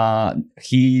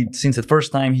since the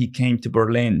first time he came to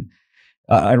Berlin.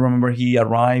 I remember he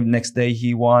arrived next day.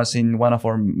 He was in one of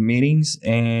our meetings,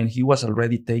 and he was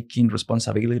already taking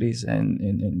responsibilities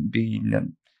and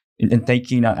being and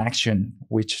taking action,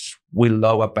 which we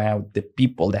love about the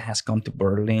people that has come to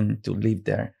Berlin to live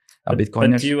there.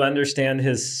 Bitcoiners. But do you understand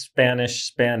his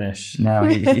Spanish? No,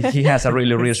 he has a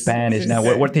really real Spanish. Now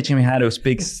we're teaching him how to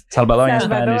speak Salvadorian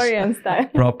Spanish, Salvadorian style.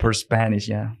 proper Spanish.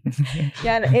 Yeah.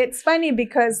 Yeah, it's funny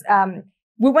because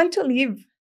we went to leave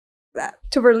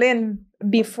to Berlin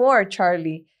before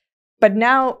Charlie, but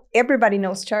now everybody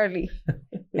knows Charlie,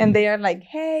 and they are like,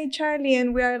 "Hey, Charlie,"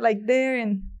 and we are like there,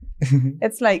 and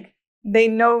it's like they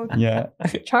know Yeah.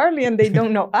 Charlie and they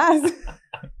don't know us.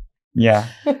 Yeah,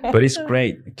 but it's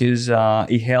great because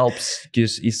it helps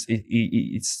because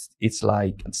it's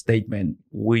like a statement.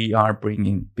 We are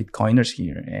bringing Bitcoiners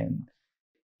here, and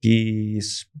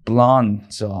he's blonde,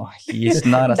 so he's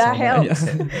not a That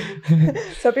Salvadorian.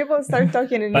 helps. So people start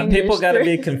talking in But English. people got to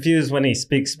too. be confused when he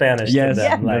speaks Spanish Yes, to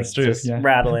them, yeah, like that's true, just yeah.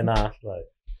 rattling off. Like,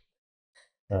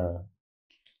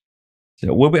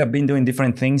 So we have been doing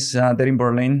different things there in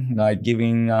Berlin, like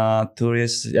giving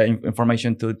tourists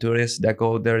information to tourists that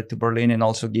go there to Berlin, and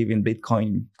also giving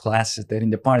Bitcoin classes there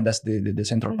in the park. That's the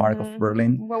central park of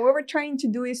Berlin. What we were trying to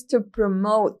do is to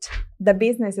promote the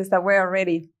businesses that were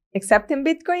already accepting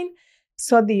Bitcoin.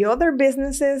 So the other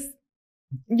businesses,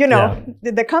 you know,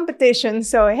 the competition.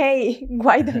 So, hey,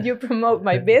 why don't you promote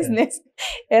my business?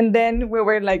 And then we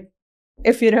were like,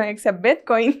 if you don't accept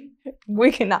Bitcoin,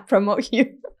 we cannot promote you.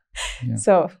 Yeah.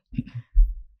 So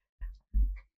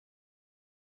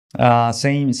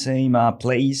same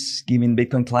place giving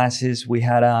Bitcoin classes. We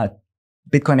had a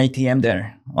Bitcoin ATM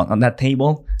there on that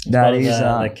table. That is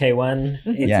the K1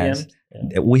 ATM. yes.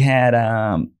 Yeah. We had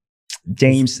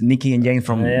Nikki and James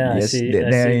from I see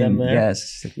them there.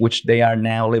 yes, which they are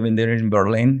now living there in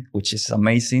Berlin, which is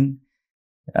amazing.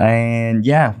 And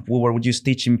yeah, we were just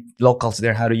teaching locals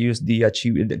there how to use the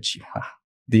Bitcoin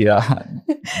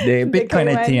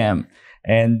K1. ATM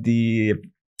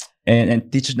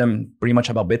and teach them pretty much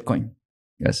about Bitcoin.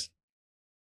 Yes.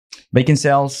 Baking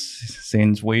sales,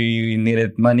 since we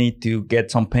needed money to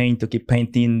get some paint to keep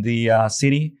painting the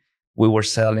city, we were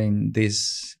selling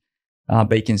these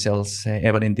baking sales.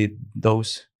 Evelyn did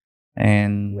those,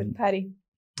 and with Patty.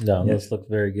 No, those look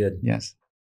very good. yes.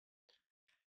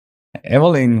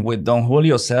 Evelyn with Don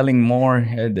Julio selling more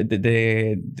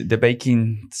the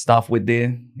baking stuff we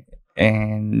did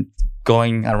and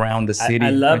going around the city. I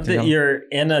love that you're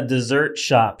in a dessert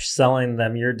shop selling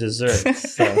them your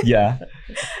desserts. So. Yeah.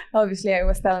 Obviously, I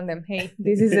was telling them, hey,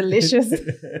 this is delicious.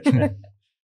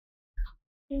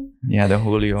 Yeah, the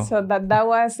Julio. So that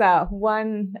was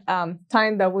one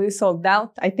time that we sold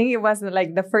out. I think it was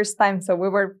like the first time. So we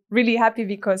were really happy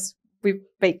because we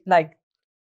baked like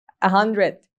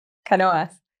 100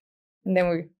 canoas, and then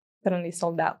we suddenly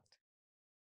sold out.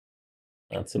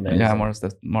 That's amazing. Yeah,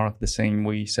 more of the same.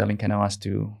 We selling canoas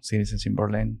to citizens in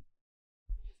Berlin.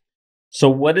 So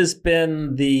what has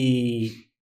been the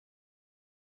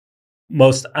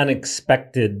most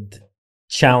unexpected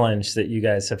challenge that you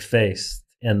guys have faced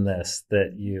in this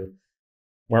that you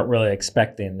weren't really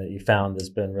expecting, that you found has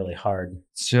been really hard?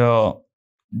 So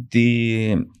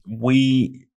we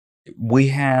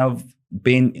have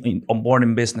been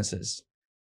onboarding businesses,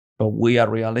 but we are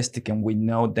realistic and we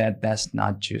know that that's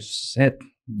not just it.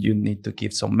 You need to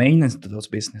give some maintenance to those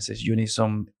businesses. You need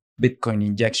some Bitcoin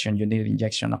injection. You need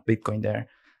injection of Bitcoin there.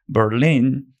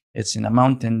 Berlin, it's in a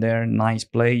mountain there, nice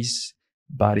place,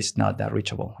 but it's not that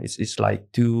reachable. It's like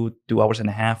 2.5 hours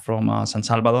from San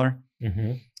Salvador.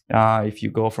 Mm-hmm. If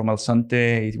you go from El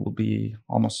Zonte, it will be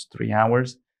almost 3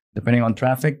 hours, depending on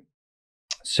traffic.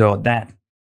 So that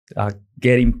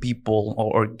getting people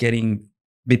or getting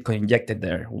Bitcoin injected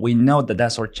there, we know that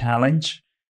that's our challenge,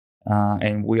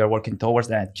 and we are working towards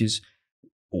that. Just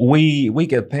we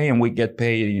get paid, and we get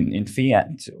paid in fiat.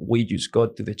 We just go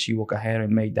to the Chivo Cajero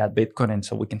and make that Bitcoin, and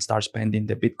so we can start spending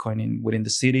the Bitcoin within the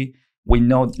city. We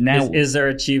know now. Is there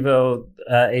a Chivo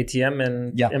ATM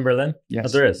in Berlin? Yes, oh,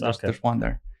 there is. There's one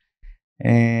there.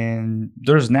 And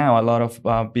there's now a lot of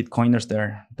Bitcoiners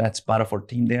there. That's part of our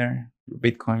team there,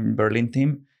 Bitcoin Berlin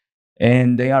team.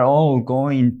 And they are all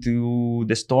going to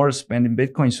the stores spending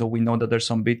Bitcoin. So we know that there's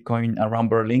some Bitcoin around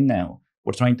Berlin now.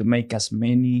 We're trying to make as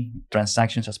many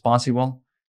transactions as possible.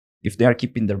 If they are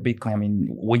keeping their Bitcoin, I mean,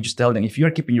 we just tell them, if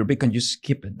you're keeping your Bitcoin, just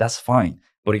keep it. That's fine.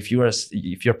 But if you're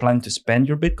planning to spend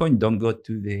your Bitcoin, don't go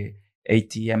to the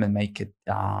ATM and make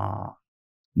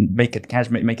it cash,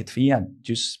 make it fiat.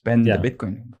 Just spend the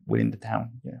Bitcoin within the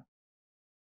town. Yeah.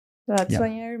 That's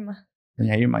Doña Irma.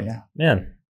 Doña Irma, yeah.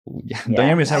 Man. Yeah.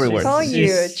 Doña Irma is everywhere. I told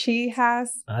you, she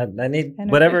has. I need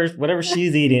whatever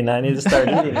she's eating. I need to start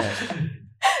eating it.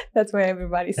 That's what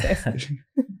everybody says.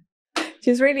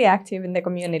 She's really active in the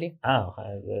community. Oh,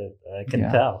 I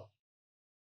can tell.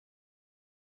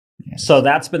 Yes. So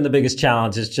that's been the biggest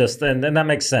challenge. Is just, and that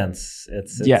makes sense.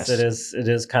 It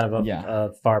is kind of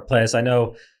a far place. I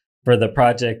know for the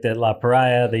project at La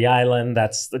Paria, the island,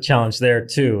 that's the challenge there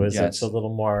too. It's a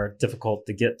little more difficult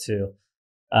to get to.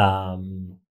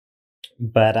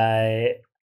 But I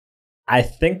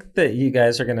think that you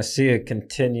guys are going to see a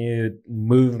continued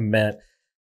movement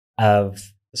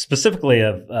specifically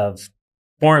of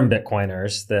foreign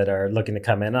Bitcoiners that are looking to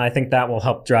come in. And I think that will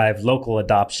help drive local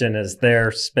adoption as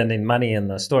they're spending money in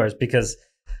the stores, because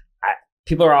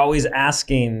people are always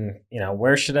asking,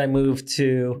 where should I move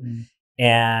to? Mm-hmm.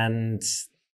 And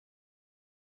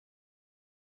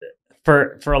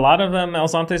for a lot of them, El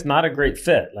Zonte is not a great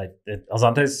fit. Like El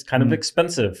Zonte is kind of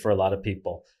expensive for a lot of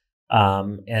people.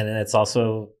 And it's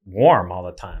also warm all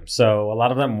the time. So a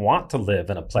lot of them want to live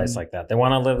in a place like that. They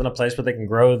want to live in a place where they can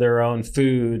grow their own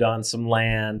food on some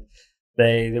land.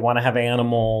 They want to have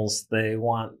animals.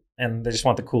 And they just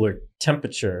want the cooler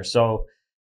temperature. So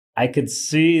I could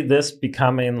see this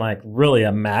becoming like really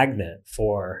a magnet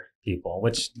for people,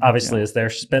 which obviously is their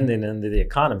spending into the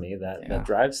economy that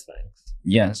drives things.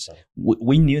 Yes, so.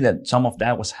 We knew that some of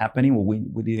that was happening.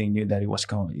 We didn't know that it was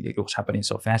happening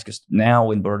so fast, because now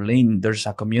in Berlin, there's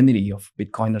a community of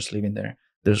Bitcoiners living there.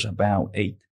 There's about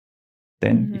 8,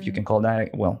 10, if you can call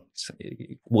that. Well,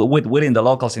 within the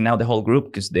locals and now the whole group,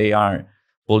 because they are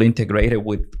fully integrated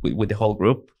with the whole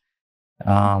group.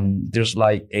 There's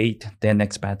like 8, 10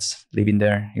 expats living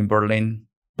there in Berlin,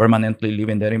 permanently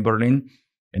living there in Berlin.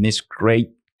 And it's great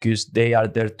because they are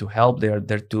there to help. They are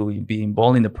there to be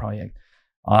involved in the project.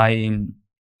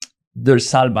 There's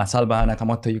Salva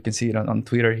Nakamoto. You can see it on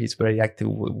Twitter. He's very active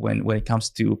when it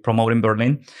comes to promoting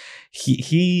Berlin.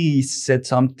 He said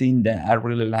something that I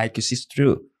really like, because it's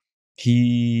true.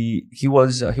 He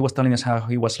was telling us how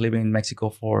he was living in Mexico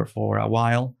for a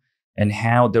while, and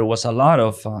how there was a lot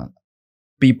of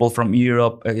people from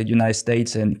Europe, United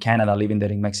States, and Canada living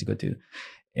there in Mexico too,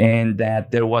 and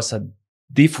that there was a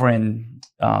different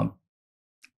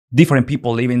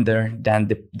people living there than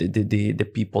the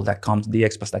people the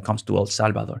expats that comes to El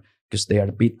Salvador, because they are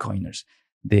Bitcoiners.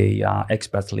 The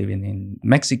expats living in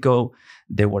Mexico,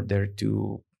 they were there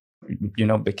to,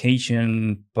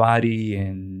 vacation, party,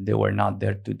 and they were not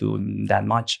there to do that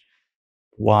much.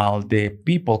 While the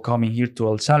people coming here to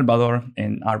El Salvador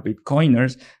and are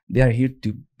Bitcoiners, they are here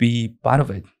to be part of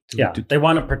it. They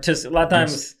want to participate. A lot of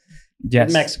times. Yes.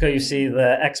 In Mexico, you see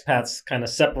the expats kind of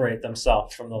separate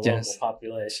themselves from the local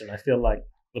population. I feel like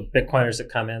the Bitcoiners that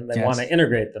come in, they want to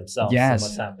integrate themselves in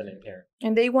what's happening here.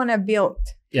 And they want to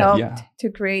help to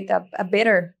create a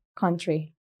better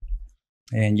country.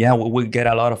 And we get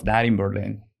a lot of that in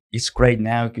Berlin. It's great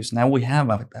now, because now we have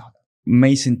an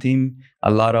amazing team,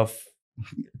 a lot of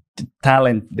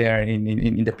talent there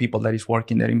in the people that is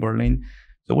working there in Berlin.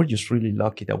 So we're just really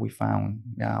lucky that we found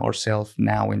ourselves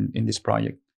now in this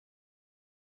project.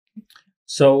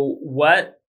 So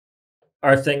what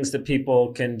are things that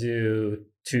people can do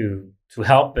to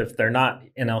help if they're not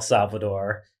in El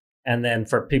Salvador? And then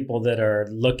for people that are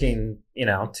looking,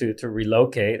 to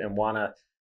relocate and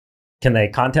can they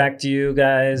contact you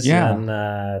guys? Yeah.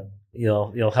 And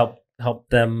you'll help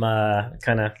them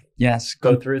kind of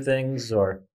go through things,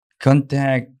 or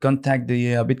contact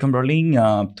the Bitcoin Berlin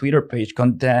Twitter page.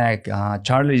 Contact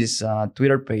Charlie's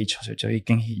Twitter page, so you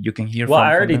can hear. Well,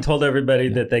 I already told everybody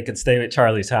that they could stay at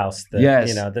Charlie's house.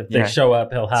 That, if they show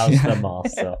up, he'll house them all.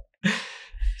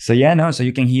 So yeah, no. So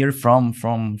you can hear from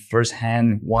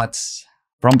firsthand what's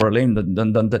from Berlin.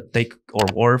 Don't take our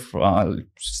word.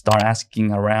 Start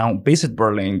asking around. Visit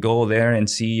Berlin. Go there and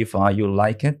see if you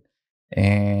like it,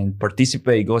 and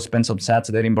participate. Go spend some Sats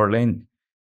there in Berlin.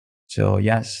 So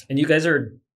yes. And you guys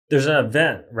there's an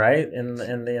event, right, in the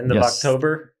end of Yes.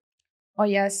 October. Oh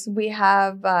yes, we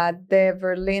have the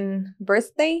Berlin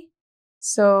birthday.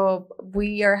 So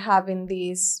we are having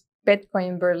this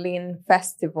Bitcoin Berlin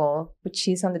festival, which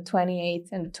is on the 28th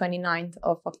and the 29th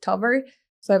of October.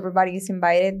 So everybody is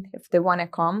invited if they want to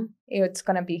come. It's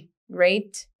going to be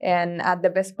great. And the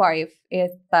best part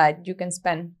is that you can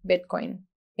spend Bitcoin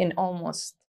in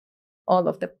almost all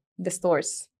of the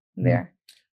stores there.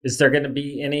 Is there going to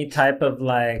be any type of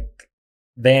like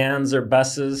vans or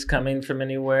buses coming from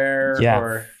anywhere? Yeah,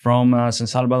 or? From San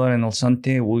Salvador and El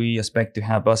Sante, we expect to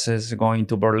have buses going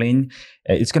to Berlin.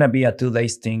 It's going to be a 2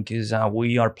 days thing because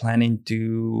we are planning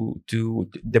to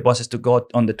the buses to go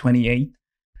on the 28th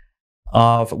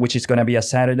of which is going to be a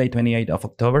Saturday, 28th of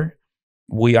October.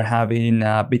 We are having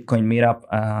a Bitcoin meetup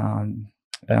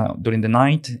during the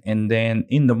night, and then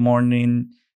in the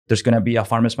morning there's going to be a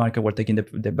farmers market. We're taking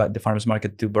the farmers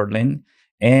market to Berlin.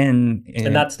 And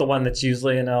that's the one that's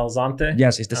usually in El Zante?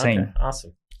 Yes, it's the same.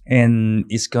 Awesome. And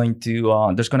it's going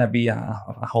to, there's going to be a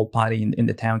whole party in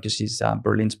the town because it's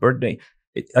Berlin's birthday.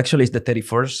 It actually is the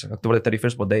 31st, October the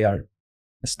 31st, but they are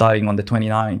starting on the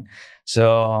 29th.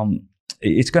 So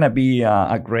it's going to be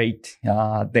a great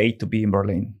day to be in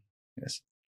Berlin. Yes.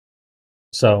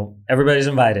 So everybody's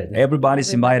invited.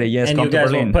 Everybody's invited, yes. And come you guys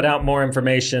to Berlin. will put out more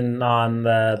information on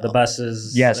the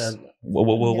buses? Yes.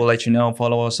 We'll let you know.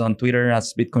 Follow us on Twitter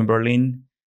as Bitcoin Berlin,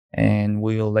 and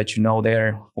we'll let you know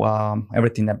there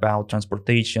everything about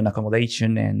transportation,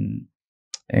 accommodation,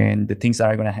 and the things that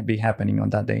are going to be happening on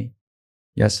that day.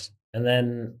 Yes. And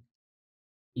then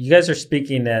you guys are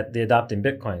speaking at the Adopting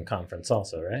Bitcoin conference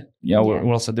also, right? Yeah, we're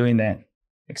also doing that.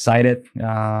 Excited.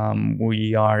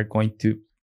 We are going to,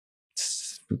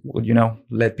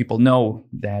 let people know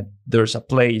that there's a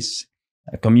place,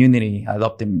 a community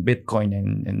adopting Bitcoin,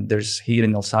 and there's here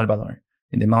in El Salvador,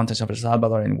 in the mountains of El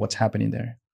Salvador, and what's happening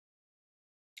there.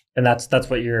 And that's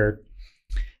what you're.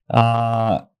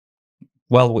 Well,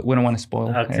 we don't want to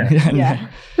spoil. Okay. Yeah.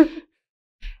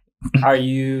 Are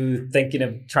you thinking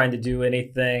of trying to do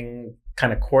anything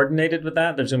kind of coordinated with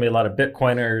that? There's going to be a lot of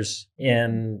Bitcoiners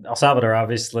in El Salvador,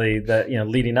 obviously, that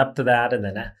leading up to that, and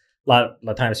then a lot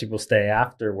of times people stay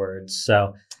afterwards.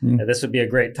 So this would be a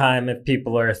great time if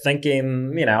people are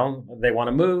thinking, they want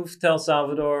to move to El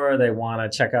Salvador, they want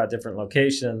to check out different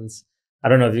locations. I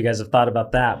don't know if you guys have thought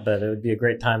about that, but it would be a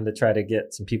great time to try to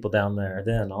get some people down there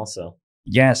then also.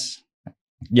 Yes.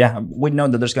 Yeah, we know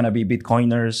that there's going to be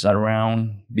Bitcoiners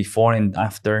around before and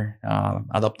after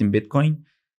adopting Bitcoin.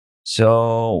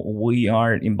 So we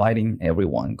are inviting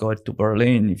everyone. Go to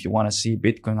Berlin. If you want to see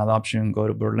Bitcoin adoption, go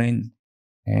to Berlin.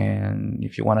 And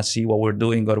if you want to see what we're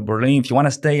doing, go to Berlin. If you want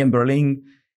to stay in Berlin,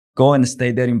 go and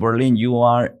stay there in Berlin. You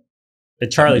are at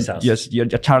Charlie's house. Yes, you're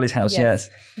at Charlie's house. Yes,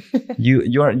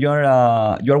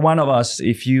 you're one of us.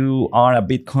 If you are a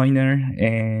Bitcoiner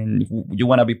and you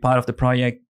want to be part of the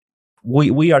project,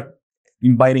 we are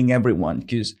inviting everyone,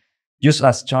 because just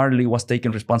as Charlie was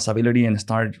taking responsibility and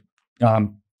start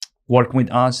working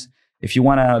with us, if you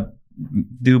want to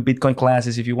do Bitcoin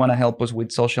classes, if you want to help us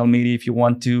with social media, if you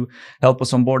want to help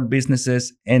us onboard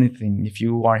businesses, anything, if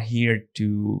you are here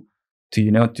to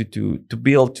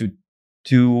build,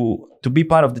 to be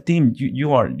part of the team,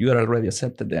 you are already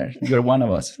accepted there. You're one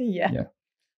of us. Yeah.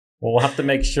 Well, we'll have to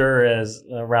make sure as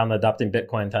around the Adopting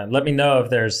Bitcoin time. Let me know if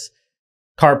there's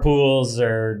carpools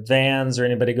or vans or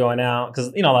anybody going out, because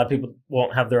a lot of people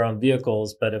won't have their own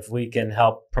vehicles, but if we can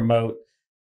help promote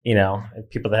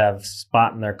people that have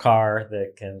spot in their car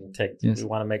that can take, we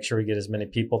want to make sure we get as many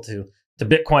people to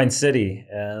Bitcoin City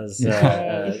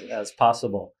as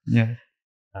possible. Yeah.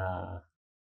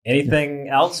 Anything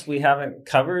else we haven't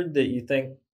covered that you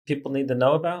think people need to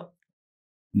know about?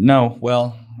 No.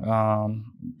 Well,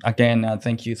 again,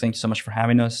 thank you so much for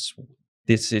having us.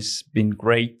 This has been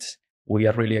great. We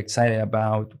are really excited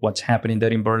about what's happening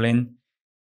there in Berlin.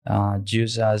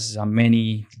 Just as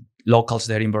many locals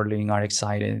there in Berlin are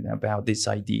excited about this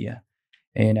idea.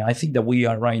 And I think that we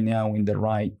are right now in the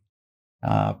right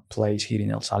place here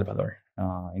in El Salvador,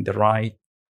 in the right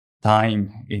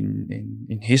time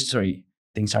in history.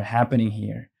 Things are happening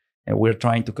here. And we're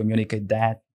trying to communicate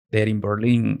that there in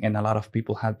Berlin. And a lot of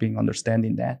people have been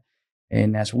understanding that.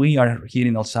 And as we are here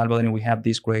in El Salvador and we have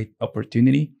this great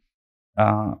opportunity,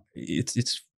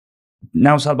 it's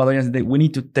now Salvadorians, we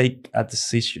need to take a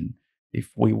decision if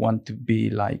we want to be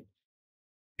like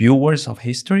viewers of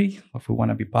history, or if we want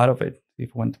to be part of it.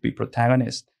 if we want to be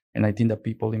protagonists. And I think that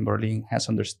people in Berlin has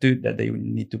understood that they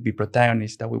need to be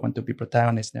protagonists, that we want to be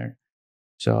protagonists there.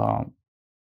 So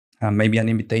maybe an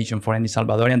invitation for any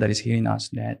Salvadorian that is hearing us,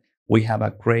 that we have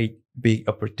a great big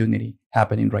opportunity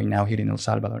happening right now here in El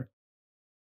Salvador.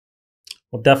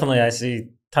 Well, definitely, I see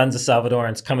tons of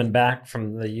Salvadorans coming back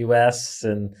from the U.S.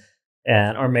 and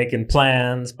are making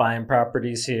plans, buying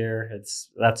properties here.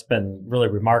 That's been really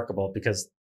remarkable, because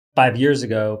 5 years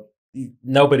ago,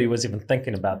 nobody was even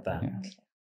thinking about that.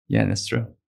 Yeah, that's true.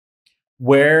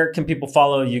 Where can people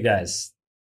follow you guys?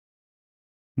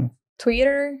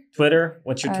 Twitter.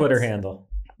 What's your Twitter handle?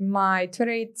 My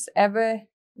Twitter, it's Eva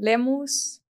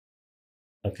Lemus.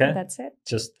 Okay. That's it.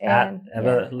 Just And, at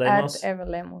Eva Lemos? At Eva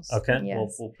Lemus. Okay.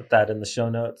 Yes. We'll put that in the show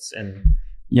notes. And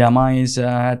Yeah, mine is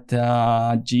at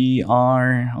GR_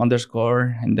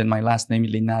 and then my last name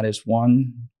is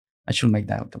Linares1. I should make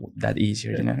that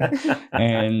easier, you know.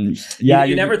 And yeah,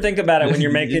 you never think about it when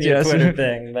you're making your Yes. Twitter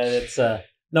thing, but it's no.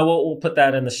 We'll put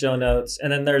that in the show notes.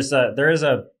 And then there is a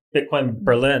Bitcoin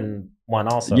Berlin one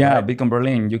also. Yeah, right? Bitcoin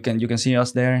Berlin. You can see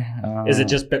us there. Is it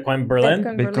just Bitcoin Berlin?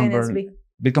 Bitcoin Berlin SB.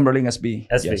 Bitcoin Berlin SB.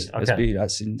 SB, Yes, okay. SB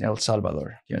as in El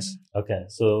Salvador. Yes. Okay,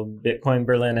 so Bitcoin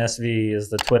Berlin SV is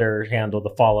the Twitter handle to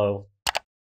follow.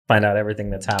 Find out everything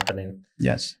that's happening.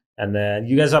 Yes. And then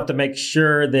you guys have to make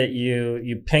sure that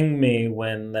you ping me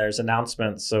when there's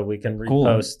announcements, so we can Cool.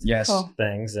 repost Yes. Cool.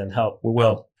 things and help. We will.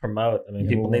 help promote. I mean, Yeah,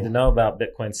 people we need to will. know about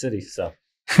Bitcoin City, so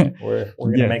we're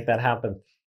gonna Yeah. make that happen.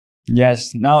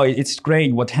 Yes. No, it's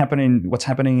great. What's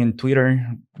happening in Twitter?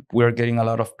 We're getting a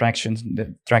lot of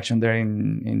traction there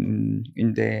in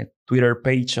the Twitter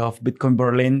page of Bitcoin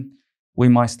Berlin. We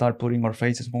might start putting our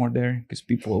faces more there, because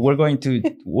we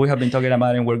have been talking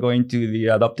about it. We're going to the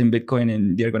Adopting Bitcoin,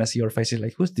 and they're going to see our faces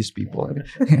like, who's these people?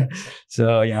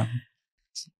 So, yeah.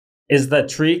 Is the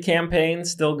tree campaign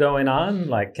still going on?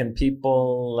 Like, can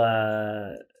people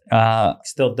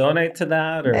still donate to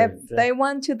that? Or If they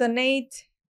want to donate,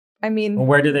 I mean,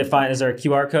 where do they find? Is there a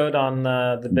QR code on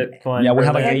the Bitcoin? Yeah, we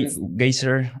have a Berlin?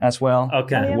 geyser as well.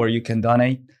 Okay. Where you can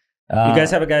donate. You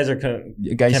guys have a geyser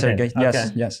Geyser, campaign. yes,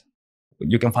 Okay. yes.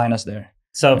 You can find us there.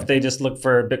 So if they just look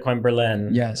for Bitcoin Berlin,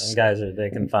 Yes. and geyser, they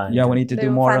can find. Yeah, we need to they do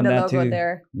will more find on the that logo too.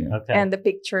 there Yeah. Okay. and the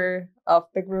picture of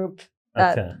the group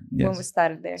that Okay. when we Yes.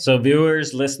 started there. So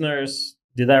viewers, listeners,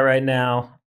 do that right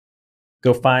now.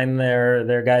 Go find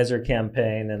their geyser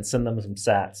campaign and send them some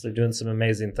sats. They're doing some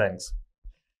amazing things.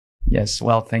 Yes.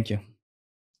 Well, thank you.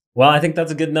 Well, I think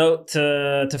that's a good note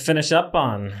to finish up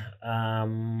on.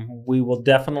 We will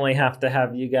definitely have to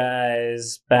have you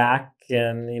guys back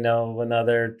in,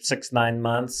 another 6-9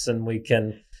 months, and we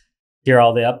can hear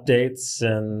all the updates.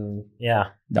 And yeah,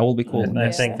 That will be cool. I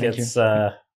Yes, think thank you. it's.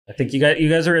 I think you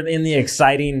guys are in the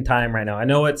exciting time right now. I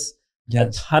know it's a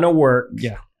Yes. ton of work.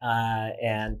 Yeah.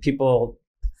 And people,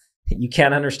 you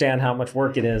can't understand how much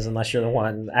work it is unless you're the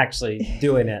one actually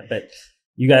doing it. But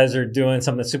you guys are doing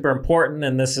something super important,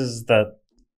 and it's an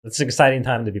exciting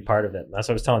time to be part of it. That's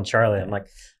what I was telling Charlie. I'm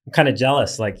kind of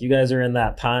jealous. Like, you guys are in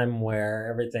that time where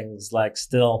everything's like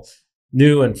still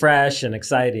new and fresh and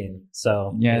exciting.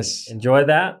 So Yes. enjoy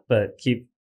that, but keep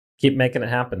making it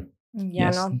happen. Yeah,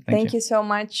 Yes, no, thank thank you. you so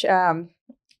much.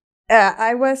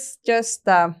 I was just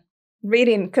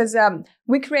reading because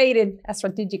we created a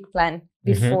strategic plan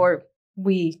before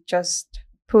we just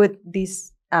put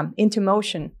this into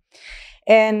motion.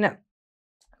 And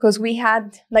because we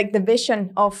had like the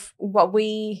vision of what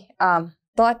we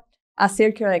thought a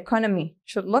circular economy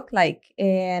should look like.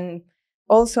 And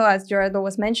also, as Gerardo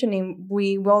was mentioning,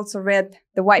 we also read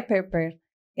the white paper.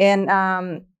 And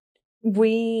I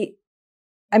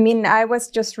was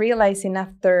just realizing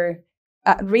after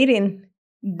reading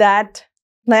that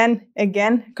plan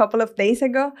again a couple of days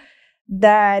ago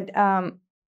that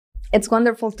it's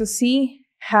wonderful to see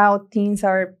how things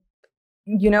are,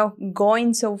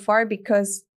 going so far,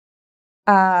 because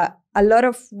a lot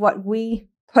of what we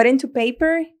put into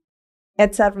paper,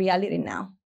 it's a reality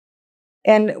now.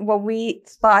 And what we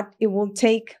thought it will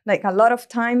take like a lot of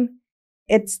time,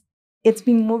 it's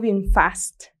been moving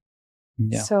fast.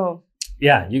 Yeah. So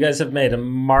Yeah, you guys have made a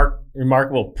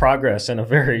remarkable progress in a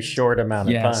very short amount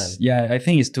of time. Yeah, I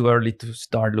think it's too early to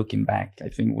start looking back. I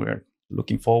think we're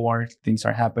looking forward. Things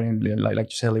are happening, like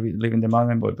you said, living the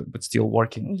moment, but still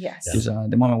working. yes. Because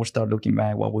the moment we start looking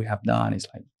back, what we have done is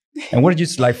like, and we're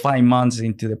just like 5 months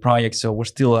into the project, so we're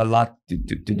still a lot to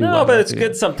do. No, but it's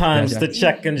good sometimes Yeah. to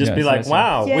check and just be Yes, like, yes, yes.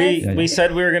 wow, Yes. we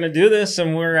said we were going to do this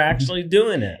and we're actually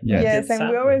doing it. Yeah. Yes, It's and we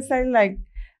happening. always say like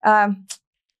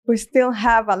we still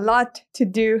have a lot to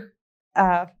do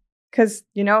because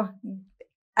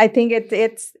I think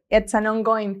it's an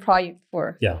ongoing project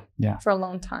for Yeah. for a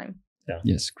long time.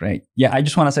 Yes, great. Yeah, I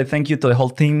just want to say thank you to the whole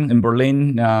team in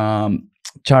Berlin.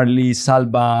 Charlie,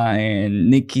 Salva, and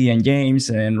Nikki, and James,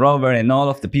 and Robert, and all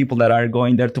of the people that are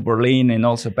going there to Berlin, and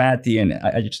also Patty, and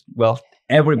I just,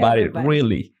 everybody,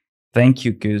 really, thank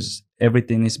you, because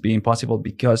everything is being possible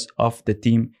because of the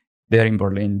team there in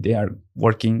Berlin. They are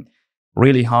working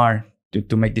really hard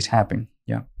to make this happen.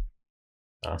 Yeah.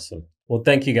 Awesome. Well,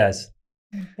 thank you guys.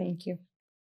 Thank you.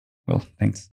 Well,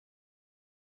 thanks.